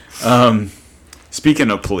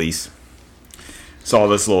 Speaking of police, saw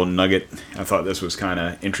this little nugget. I thought this was kind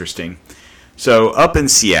of interesting. So up in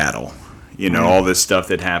Seattle, all this stuff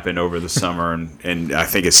that happened over the summer, and I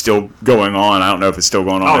think it's still going on. I don't know if it's still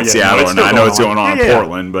going on in Seattle or not. I know it's going on in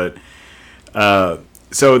Portland, but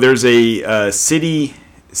so there's a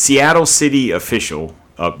Seattle city official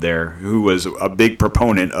up there who was a big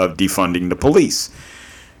proponent of defunding the police.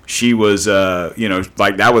 She was,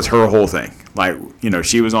 like that was her whole thing. Like,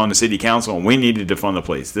 she was on the city council and we needed to defund the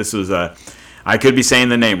police. This was I could be saying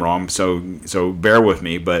the name wrong, so bear with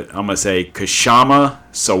me, but I'm going to say Kshama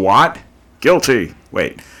Sawant. Guilty.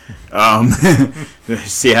 Wait. The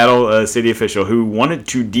Seattle city official who wanted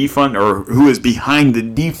to defund, or who is behind the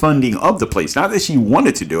defunding of the police. Not that she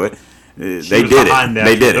wanted to do it. They did it.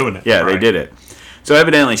 They did it. Yeah, right. They did it. So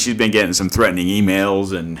evidently she's been getting some threatening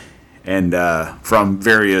emails and from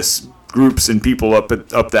various groups and people up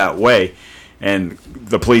that way, and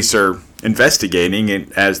the police are investigating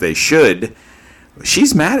it as they should.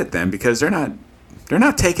 She's mad at them because they're not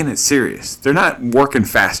taking it serious. They're not working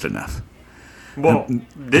fast enough. Well,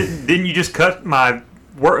 didn't you just cut my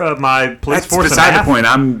police force? That's beside the point.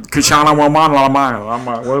 I'm Kshama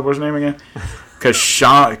Sawant. What was his name again?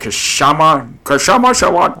 Kshama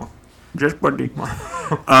Sawant. Just buddy.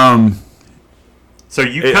 So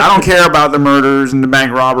I don't care about the murders and the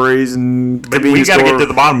bank robberies and but we got to get to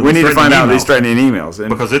the bottom of we need to find out these threatening emails.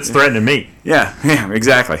 Because it's threatening me. Yeah,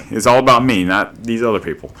 exactly. It's all about me, not these other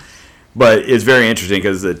people. But it's very interesting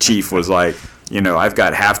because the chief was like, I've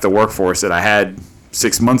got half the workforce that I had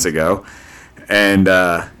 6 months ago, and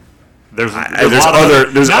there's other.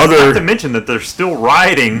 Not to mention that they're still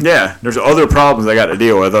rioting. Yeah, there's other problems I got to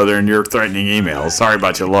deal with other than your threatening emails. Sorry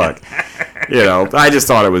about your luck. I just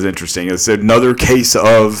thought it was interesting. It's another case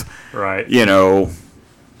of do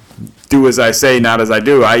as I say, not as I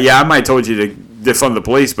do. I might have told you to defund the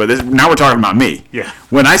police, but now we're talking about me. Yeah.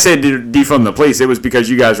 When I said defund the police, it was because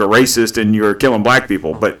you guys were racist and you were killing black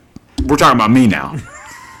people. But we're talking about me now.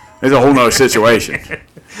 It's a whole nother situation.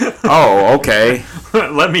 Oh, okay.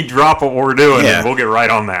 Let me drop what we're doing, and we'll get right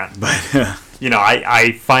on that. But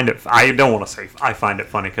I find it. I don't want to say I find it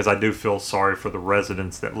funny because I do feel sorry for the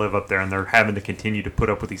residents that live up there, and they're having to continue to put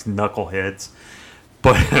up with these knuckleheads.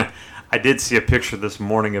 But I did see a picture this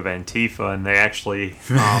morning of Antifa, and they actually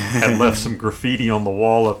had left some graffiti on the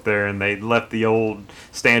wall up there, and they left the old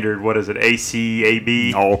standard. What is it?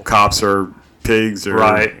 ACAB. All cops are pigs, or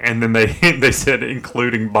right? And then they said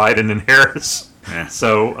including Biden and Harris. Yeah.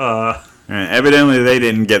 So evidently they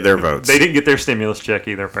didn't get their votes. They didn't get their stimulus check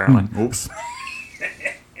either, apparently. Oops.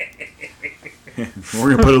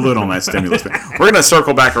 We're going to put a lid on that stimulus. We're going to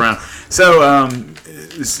circle back around. So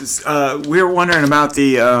we were wondering about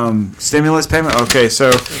the stimulus payment. Okay,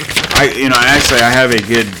 so I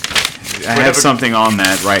have something on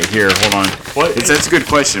that right here. Hold on. That's a good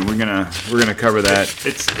question. We're gonna cover that.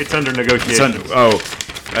 It's under negotiation.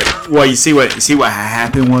 Well, you see what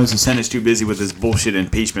happened was the Senate's too busy with this bullshit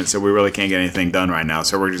impeachment, so we really can't get anything done right now.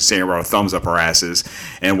 So we're just sitting with our thumbs up our asses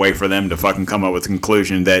and wait for them to fucking come up with the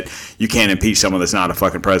conclusion that you can't impeach someone that's not a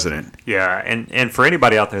fucking president. Yeah, and for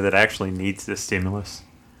anybody out there that actually needs this stimulus,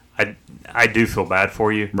 I do feel bad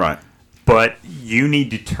for you. Right. But you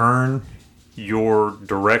need to turn your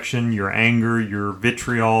direction, your anger, your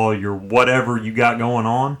vitriol, your whatever you got going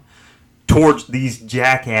on towards these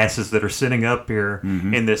jackasses that are sitting up here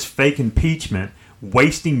in this fake impeachment,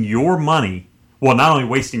 wasting your money. Well, not only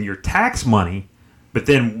wasting your tax money, but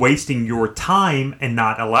then wasting your time and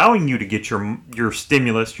not allowing you to get your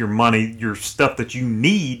stimulus, your money, your stuff that you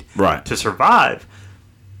need Right. to survive.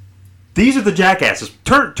 These are the jackasses.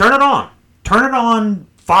 Turn it on. Turn it on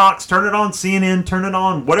Fox, turn it on CNN, turn it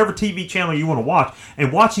on whatever TV channel you want to watch,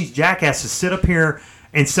 and watch these jackasses sit up here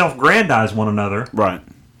and self-grandize one another Right.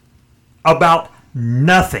 about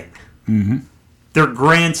nothing. Mm-hmm. They're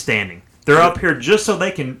grandstanding. They're up here just so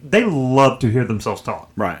they love to hear themselves talk.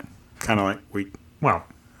 Right. Kind of like Well,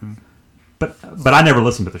 but I never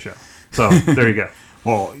listened to the show. So there you go.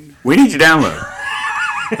 Well, we need your download.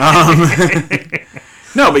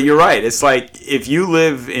 No, but you're right. It's like if you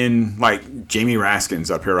live in, like Jamie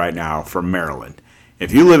Raskin's up here right now from Maryland.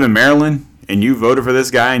 If you live in Maryland and you voted for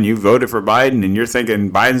this guy and you voted for Biden and you're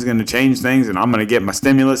thinking Biden's going to change things and I'm going to get my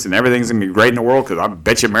stimulus and everything's going to be great in the world because I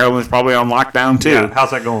bet you Maryland's probably on lockdown too. Yeah,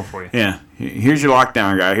 how's that going for you? Yeah. Here's your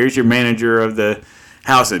lockdown guy. Here's your manager of the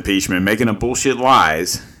House impeachment making up bullshit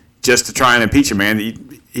lies just to try and impeach a man.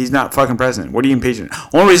 He's not fucking president. What are you impeaching?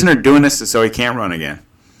 Only reason they're doing this is so he can't run again.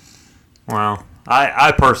 Well,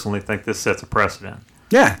 I personally think this sets a precedent.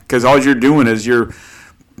 Yeah, because all you're doing is you're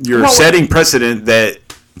setting precedent that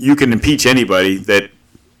you can impeach anybody that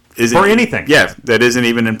isn't for anything. Yeah, that isn't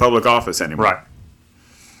even in public office anymore. Right.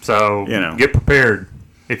 So get prepared.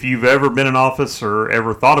 If you've ever been in office or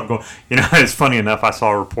ever thought of going, it's funny enough. I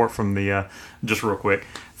saw a report from the just real quick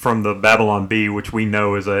from the Babylon Bee, which we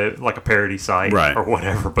know is like a parody site or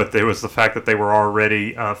whatever. But there was the fact that they were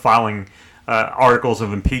already filing articles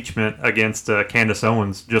of impeachment against Candace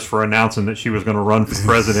Owens just for announcing that she was going to run for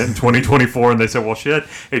president in 2024. And they said, well, shit,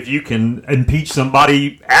 if you can impeach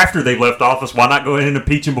somebody after they've left office, why not go ahead and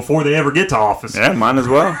impeach them before they ever get to office? Yeah, might as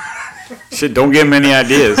well. Shit, don't give them any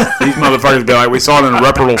ideas. These motherfuckers be like, we saw it in a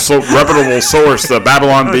reputable source, the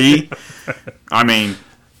Babylon Bee. I mean,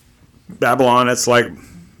 Babylon, that's like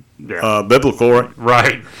biblical,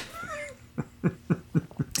 right?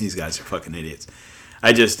 These guys are fucking idiots.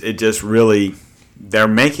 It just really, they're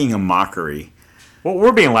making a mockery. Well,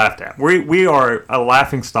 we're being laughed at. We are a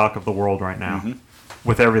laughing stock of the world right now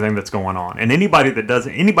with everything that's going on. And anybody that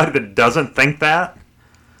doesn't think that,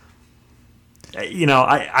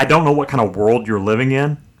 I don't know what kind of world you're living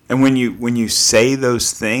in. And when you say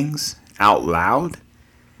those things out loud,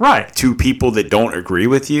 right, to people that don't agree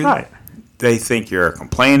with you, right, they think you're a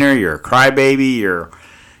complainer, you're a crybaby,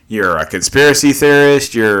 you're a conspiracy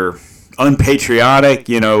theorist, you're unpatriotic,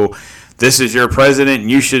 this is your president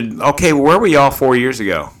and you should, okay, well, where were y'all 4 years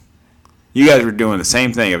ago? You guys were doing the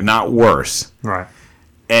same thing, if not worse. Right.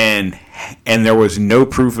 And there was no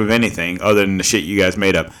proof of anything other than the shit you guys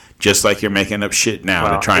made up, just like you're making up shit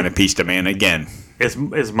now to try and impeach the man again. As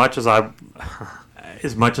much as I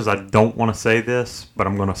don't want to say this, but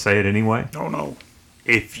I'm going to say it anyway. Oh, no.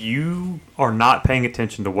 If you are not paying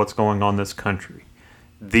attention to what's going on in this country,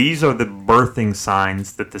 these are the birthing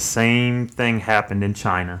signs that the same thing happened in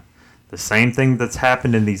China. The same thing that's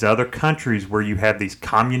happened in these other countries where you have these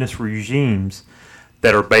communist regimes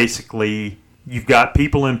that are basically, you've got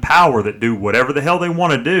people in power that do whatever the hell they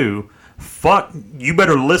want to do. Fuck, you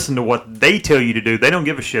better listen to what they tell you to do. They don't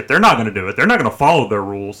give a shit. They're not going to do it. They're not going to follow their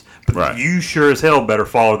rules. But you sure as hell better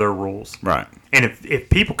follow their rules. Right. And if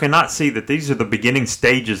people cannot see that these are the beginning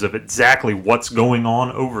stages of exactly what's going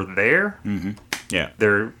on over there, yeah,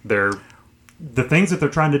 they're the things that they're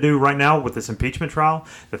trying to do right now with this impeachment trial,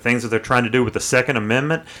 the things that they're trying to do with the Second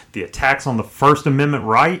Amendment, the attacks on the First Amendment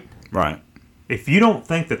right. If you don't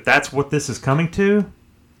think that that's what this is coming to,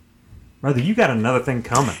 brother, you got another thing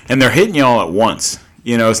coming. And they're hitting you all at once.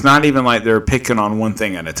 It's not even like they're picking on one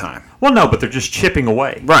thing at a time. Well, no, but they're just chipping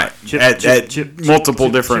away. Right. At multiple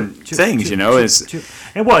different things,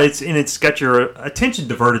 It's got your attention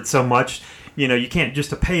diverted so much, you can't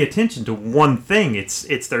just pay attention to one thing.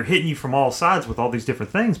 It's they're hitting you from all sides with all these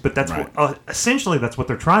different things, but that's essentially that's what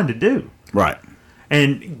they're trying to do. Right.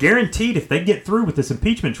 And guaranteed, if they get through with this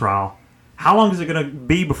impeachment trial, how long is it going to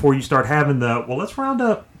be before you start having let's round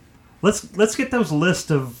up, let's get those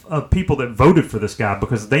list of people that voted for this guy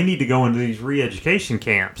because they need to go into these re-education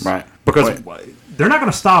camps. Right. Because they're not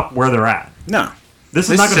going to stop where they're at. No. This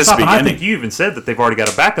is not going to stop. And I think you even said that they've already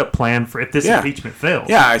got a backup plan for if this impeachment fails.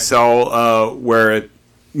 Yeah, I saw where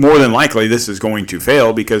more than likely this is going to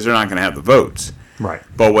fail because they're not going to have the votes. Right.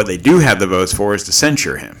 But what they do have the votes for is to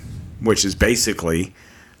censure him, which is basically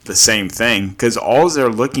the same thing because all they're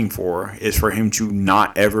looking for is for him to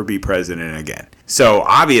not ever be president again. So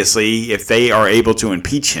obviously, if they are able to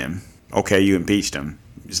impeach him, okay, you impeached him.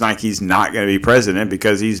 It's not like he's not going to be president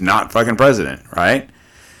because he's not fucking president, right?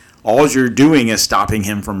 All you're doing is stopping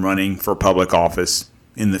him from running for public office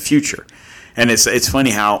in the future. And it's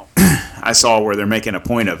funny how I saw where they're making a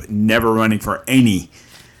point of never running for any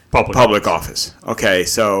public office. Okay,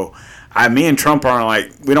 so me and Trump aren't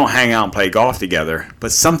like, we don't hang out and play golf together,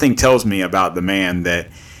 but something tells me about the man that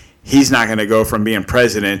he's not going to go from being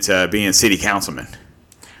president to being city councilman.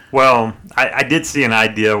 Well, I did see an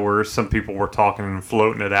idea where some people were talking and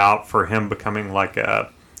floating it out for him becoming like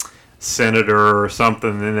a senator or something,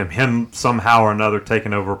 and then him somehow or another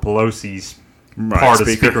taking over Pelosi's part as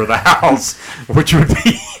Speaker of the House, which would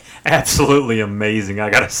be absolutely amazing, I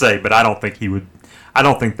gotta say. But I don't think he would. I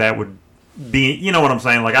don't think that would be. You know what I'm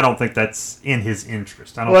saying? Like, I don't think that's in his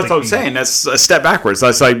interest. I don't. Well, that's what I'm saying. That's a step backwards.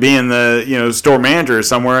 That's like being the store manager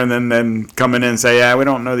somewhere, and then coming in and say, yeah, we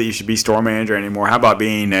don't know that you should be store manager anymore. How about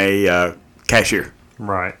being a cashier?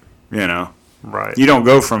 Right. Right. You don't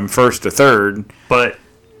go from first to third. But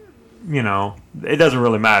it doesn't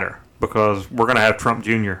really matter because we're gonna have Trump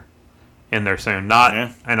Jr. in there soon.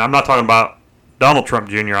 And I'm not talking about Donald Trump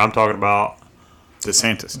Jr. I'm talking about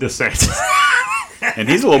DeSantis. And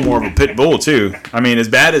he's a little more of a pit bull, too. I mean, as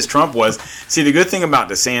bad as Trump was. See, the good thing about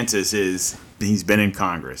DeSantis is he's been in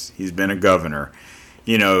Congress. He's been a governor.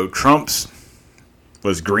 Trump's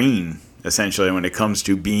was green, essentially, when it comes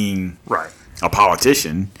to being a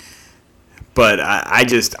politician. But I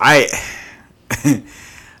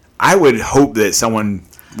would hope that someone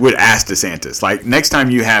would ask DeSantis. Like, next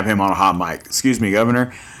time you have him on a hot mic, excuse me,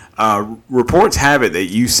 Governor, reports have it that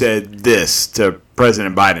you said this to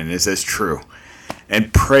President Biden. Is this true?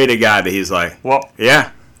 And pray to God that he's like, well,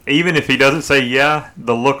 yeah. Even if he doesn't say yeah,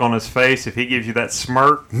 the look on his face, if he gives you that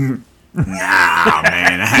smirk. Nah,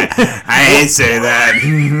 man, I ain't say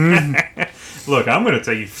that. Look, I'm going to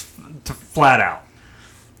tell you flat out.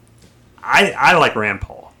 I like Rand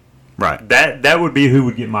Paul. Right. That would be who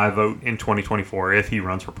would get my vote in 2024 if he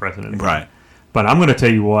runs for president again. Right. But I'm going to tell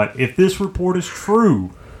you what, if this report is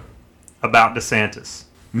true about DeSantis,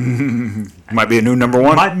 might be a new number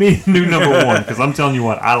one. Might be a new number one because I'm telling you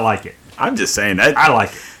what, I like it. I'm just saying that I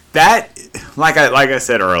like it. That, like I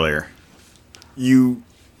said earlier, you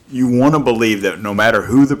want to believe that no matter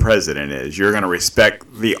who the president is, you're going to respect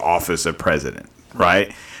the office of president,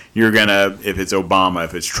 right? You're going to, if it's Obama,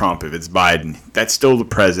 if it's Trump, if it's Biden, that's still the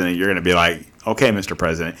president. You're going to be like, okay, Mr.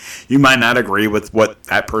 President, you might not agree with what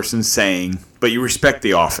that person's saying, but you respect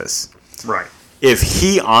the office. Right. If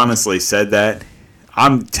he honestly said that,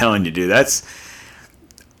 I'm telling you, dude, that's,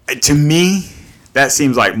 to me, that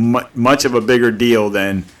seems like much of a bigger deal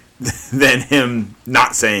than him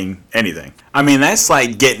not saying anything. I mean, that's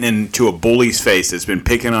like getting into a bully's face that's been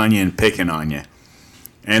picking on you and picking on you.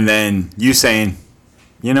 And then you saying,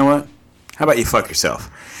 you know what? How about you fuck yourself?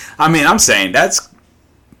 I mean, I'm saying that's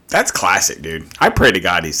classic, dude. I pray to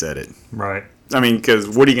God he said it. Right. I mean, because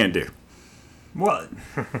what are you going to do? What?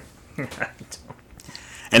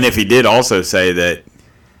 And if he did also say that,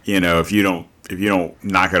 if you don't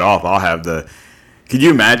knock it off, I'll have the. Could you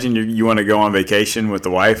imagine you want to go on vacation with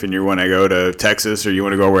the wife and you want to go to Texas or you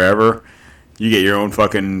want to go wherever? You get your own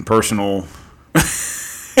fucking personal,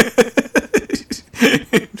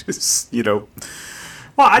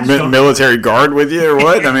 military guard with you or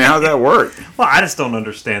what? I mean, how's that work? Well, I just don't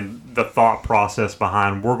understand the thought process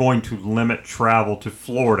behind we're going to limit travel to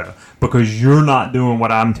Florida because you're not doing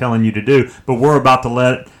what I'm telling you to do, but we're about to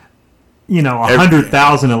let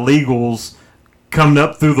 100,000 illegals come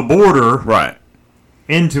up through the border right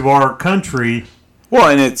into our country. Well,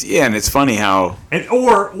 and it's funny how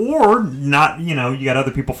or not, you got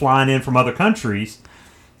other people flying in from other countries.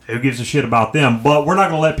 Who gives a shit about them? But we're not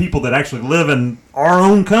going to let people that actually live in our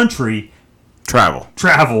own country travel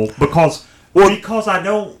because I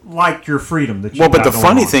don't like your freedom that you but the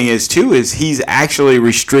funny thing is too is he's actually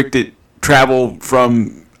restricted travel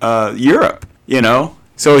from Europe,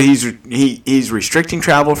 So he's restricting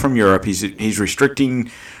travel from Europe. He's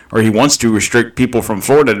restricting, or he wants to restrict people from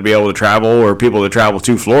Florida to be able to travel, or people to travel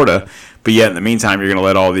to Florida. But yet, in the meantime, you're going to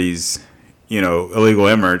let all these, illegal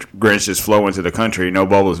immigrants just flow into the country. No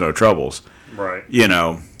bubbles, no troubles. Right.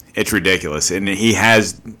 It's ridiculous. And he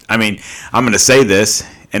has. I mean, I'm going to say this,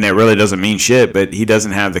 and it really doesn't mean shit. But he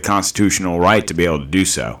doesn't have the constitutional right to be able to do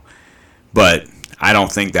so. But I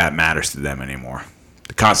don't think that matters to them anymore.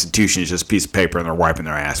 The Constitution is just a piece of paper, and they're wiping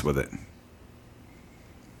their ass with it.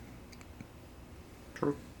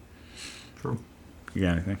 True. You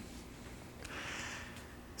got anything?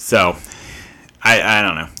 So, I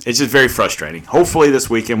don't know. It's just very frustrating. Hopefully this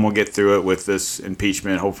weekend we'll get through it with this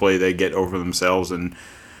impeachment. Hopefully they get over themselves and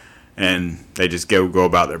they just go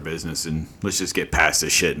about their business, and let's just get past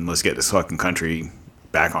this shit and let's get this fucking country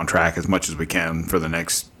back on track as much as we can for the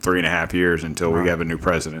next 3.5 years until we have a new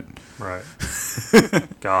president. Right.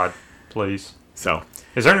 God, please. So,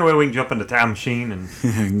 Is there any way we can jump into time machine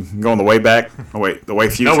and going the way back? Oh, wait, the way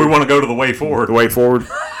future? No, we want to go to the way forward. The way forward?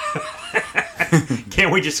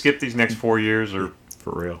 Can't we just skip these next 4 years or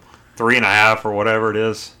For real. 3.5 or whatever it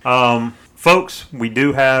is? Folks, we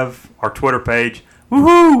do have our Twitter page.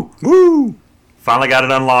 Woohoo! Woo! Finally got it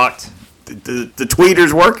unlocked. The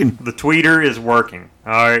tweeter's working. The tweeter is working.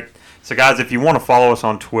 All right. So, guys, if you want to follow us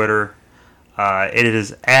on Twitter, it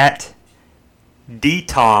is at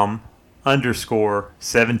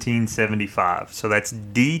DTOM_1775. So that's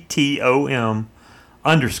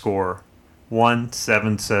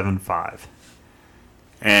DTOM_1775.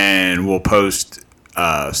 And we'll post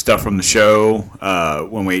stuff from the show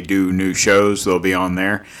when we do new shows. They'll be on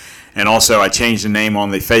there. And also, I changed the name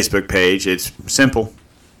on the Facebook page. It's simple.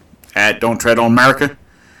 At Don't Tread on America.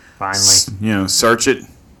 Finally. Search it.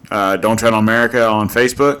 Don't Tread on America on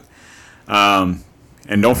Facebook.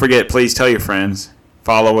 And don't forget, please tell your friends.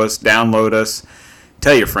 Follow us. Download us.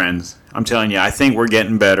 Tell your friends. I'm telling you, I think we're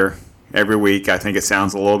getting better every week. I think it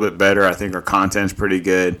sounds a little bit better. I think our content's pretty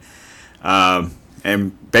good. And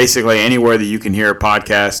basically, anywhere that you can hear a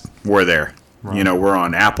podcast, we're there. Right. We're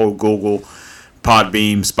on Apple, Google,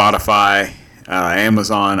 Podbeam, Spotify,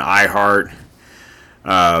 Amazon, iHeart,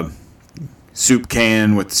 Soup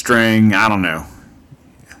Can with String. I don't know.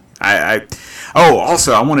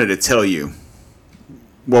 Also, I wanted to tell you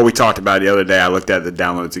what we talked about the other day. I looked at the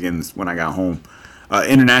downloads again when I got home.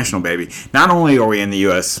 International, baby. Not only are we in the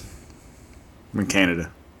U.S., we're in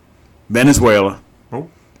Canada, Venezuela,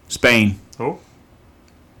 Spain,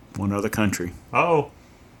 one other country.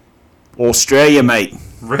 Australia, mate.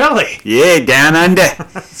 Really? Yeah, down under.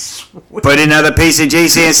 Put another piece of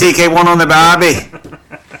GC and CK1 on the Barbie.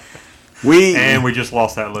 And we just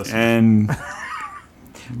lost that listen. And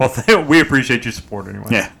well, we appreciate your support anyway.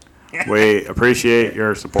 Yeah, we appreciate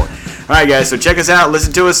your support. All right, guys. So check us out,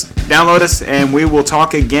 listen to us, download us, and we will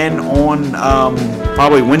talk again on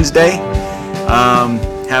probably Wednesday.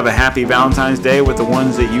 Have a happy Valentine's Day with the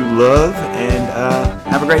ones that you love, and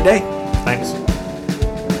have a great day. Thanks.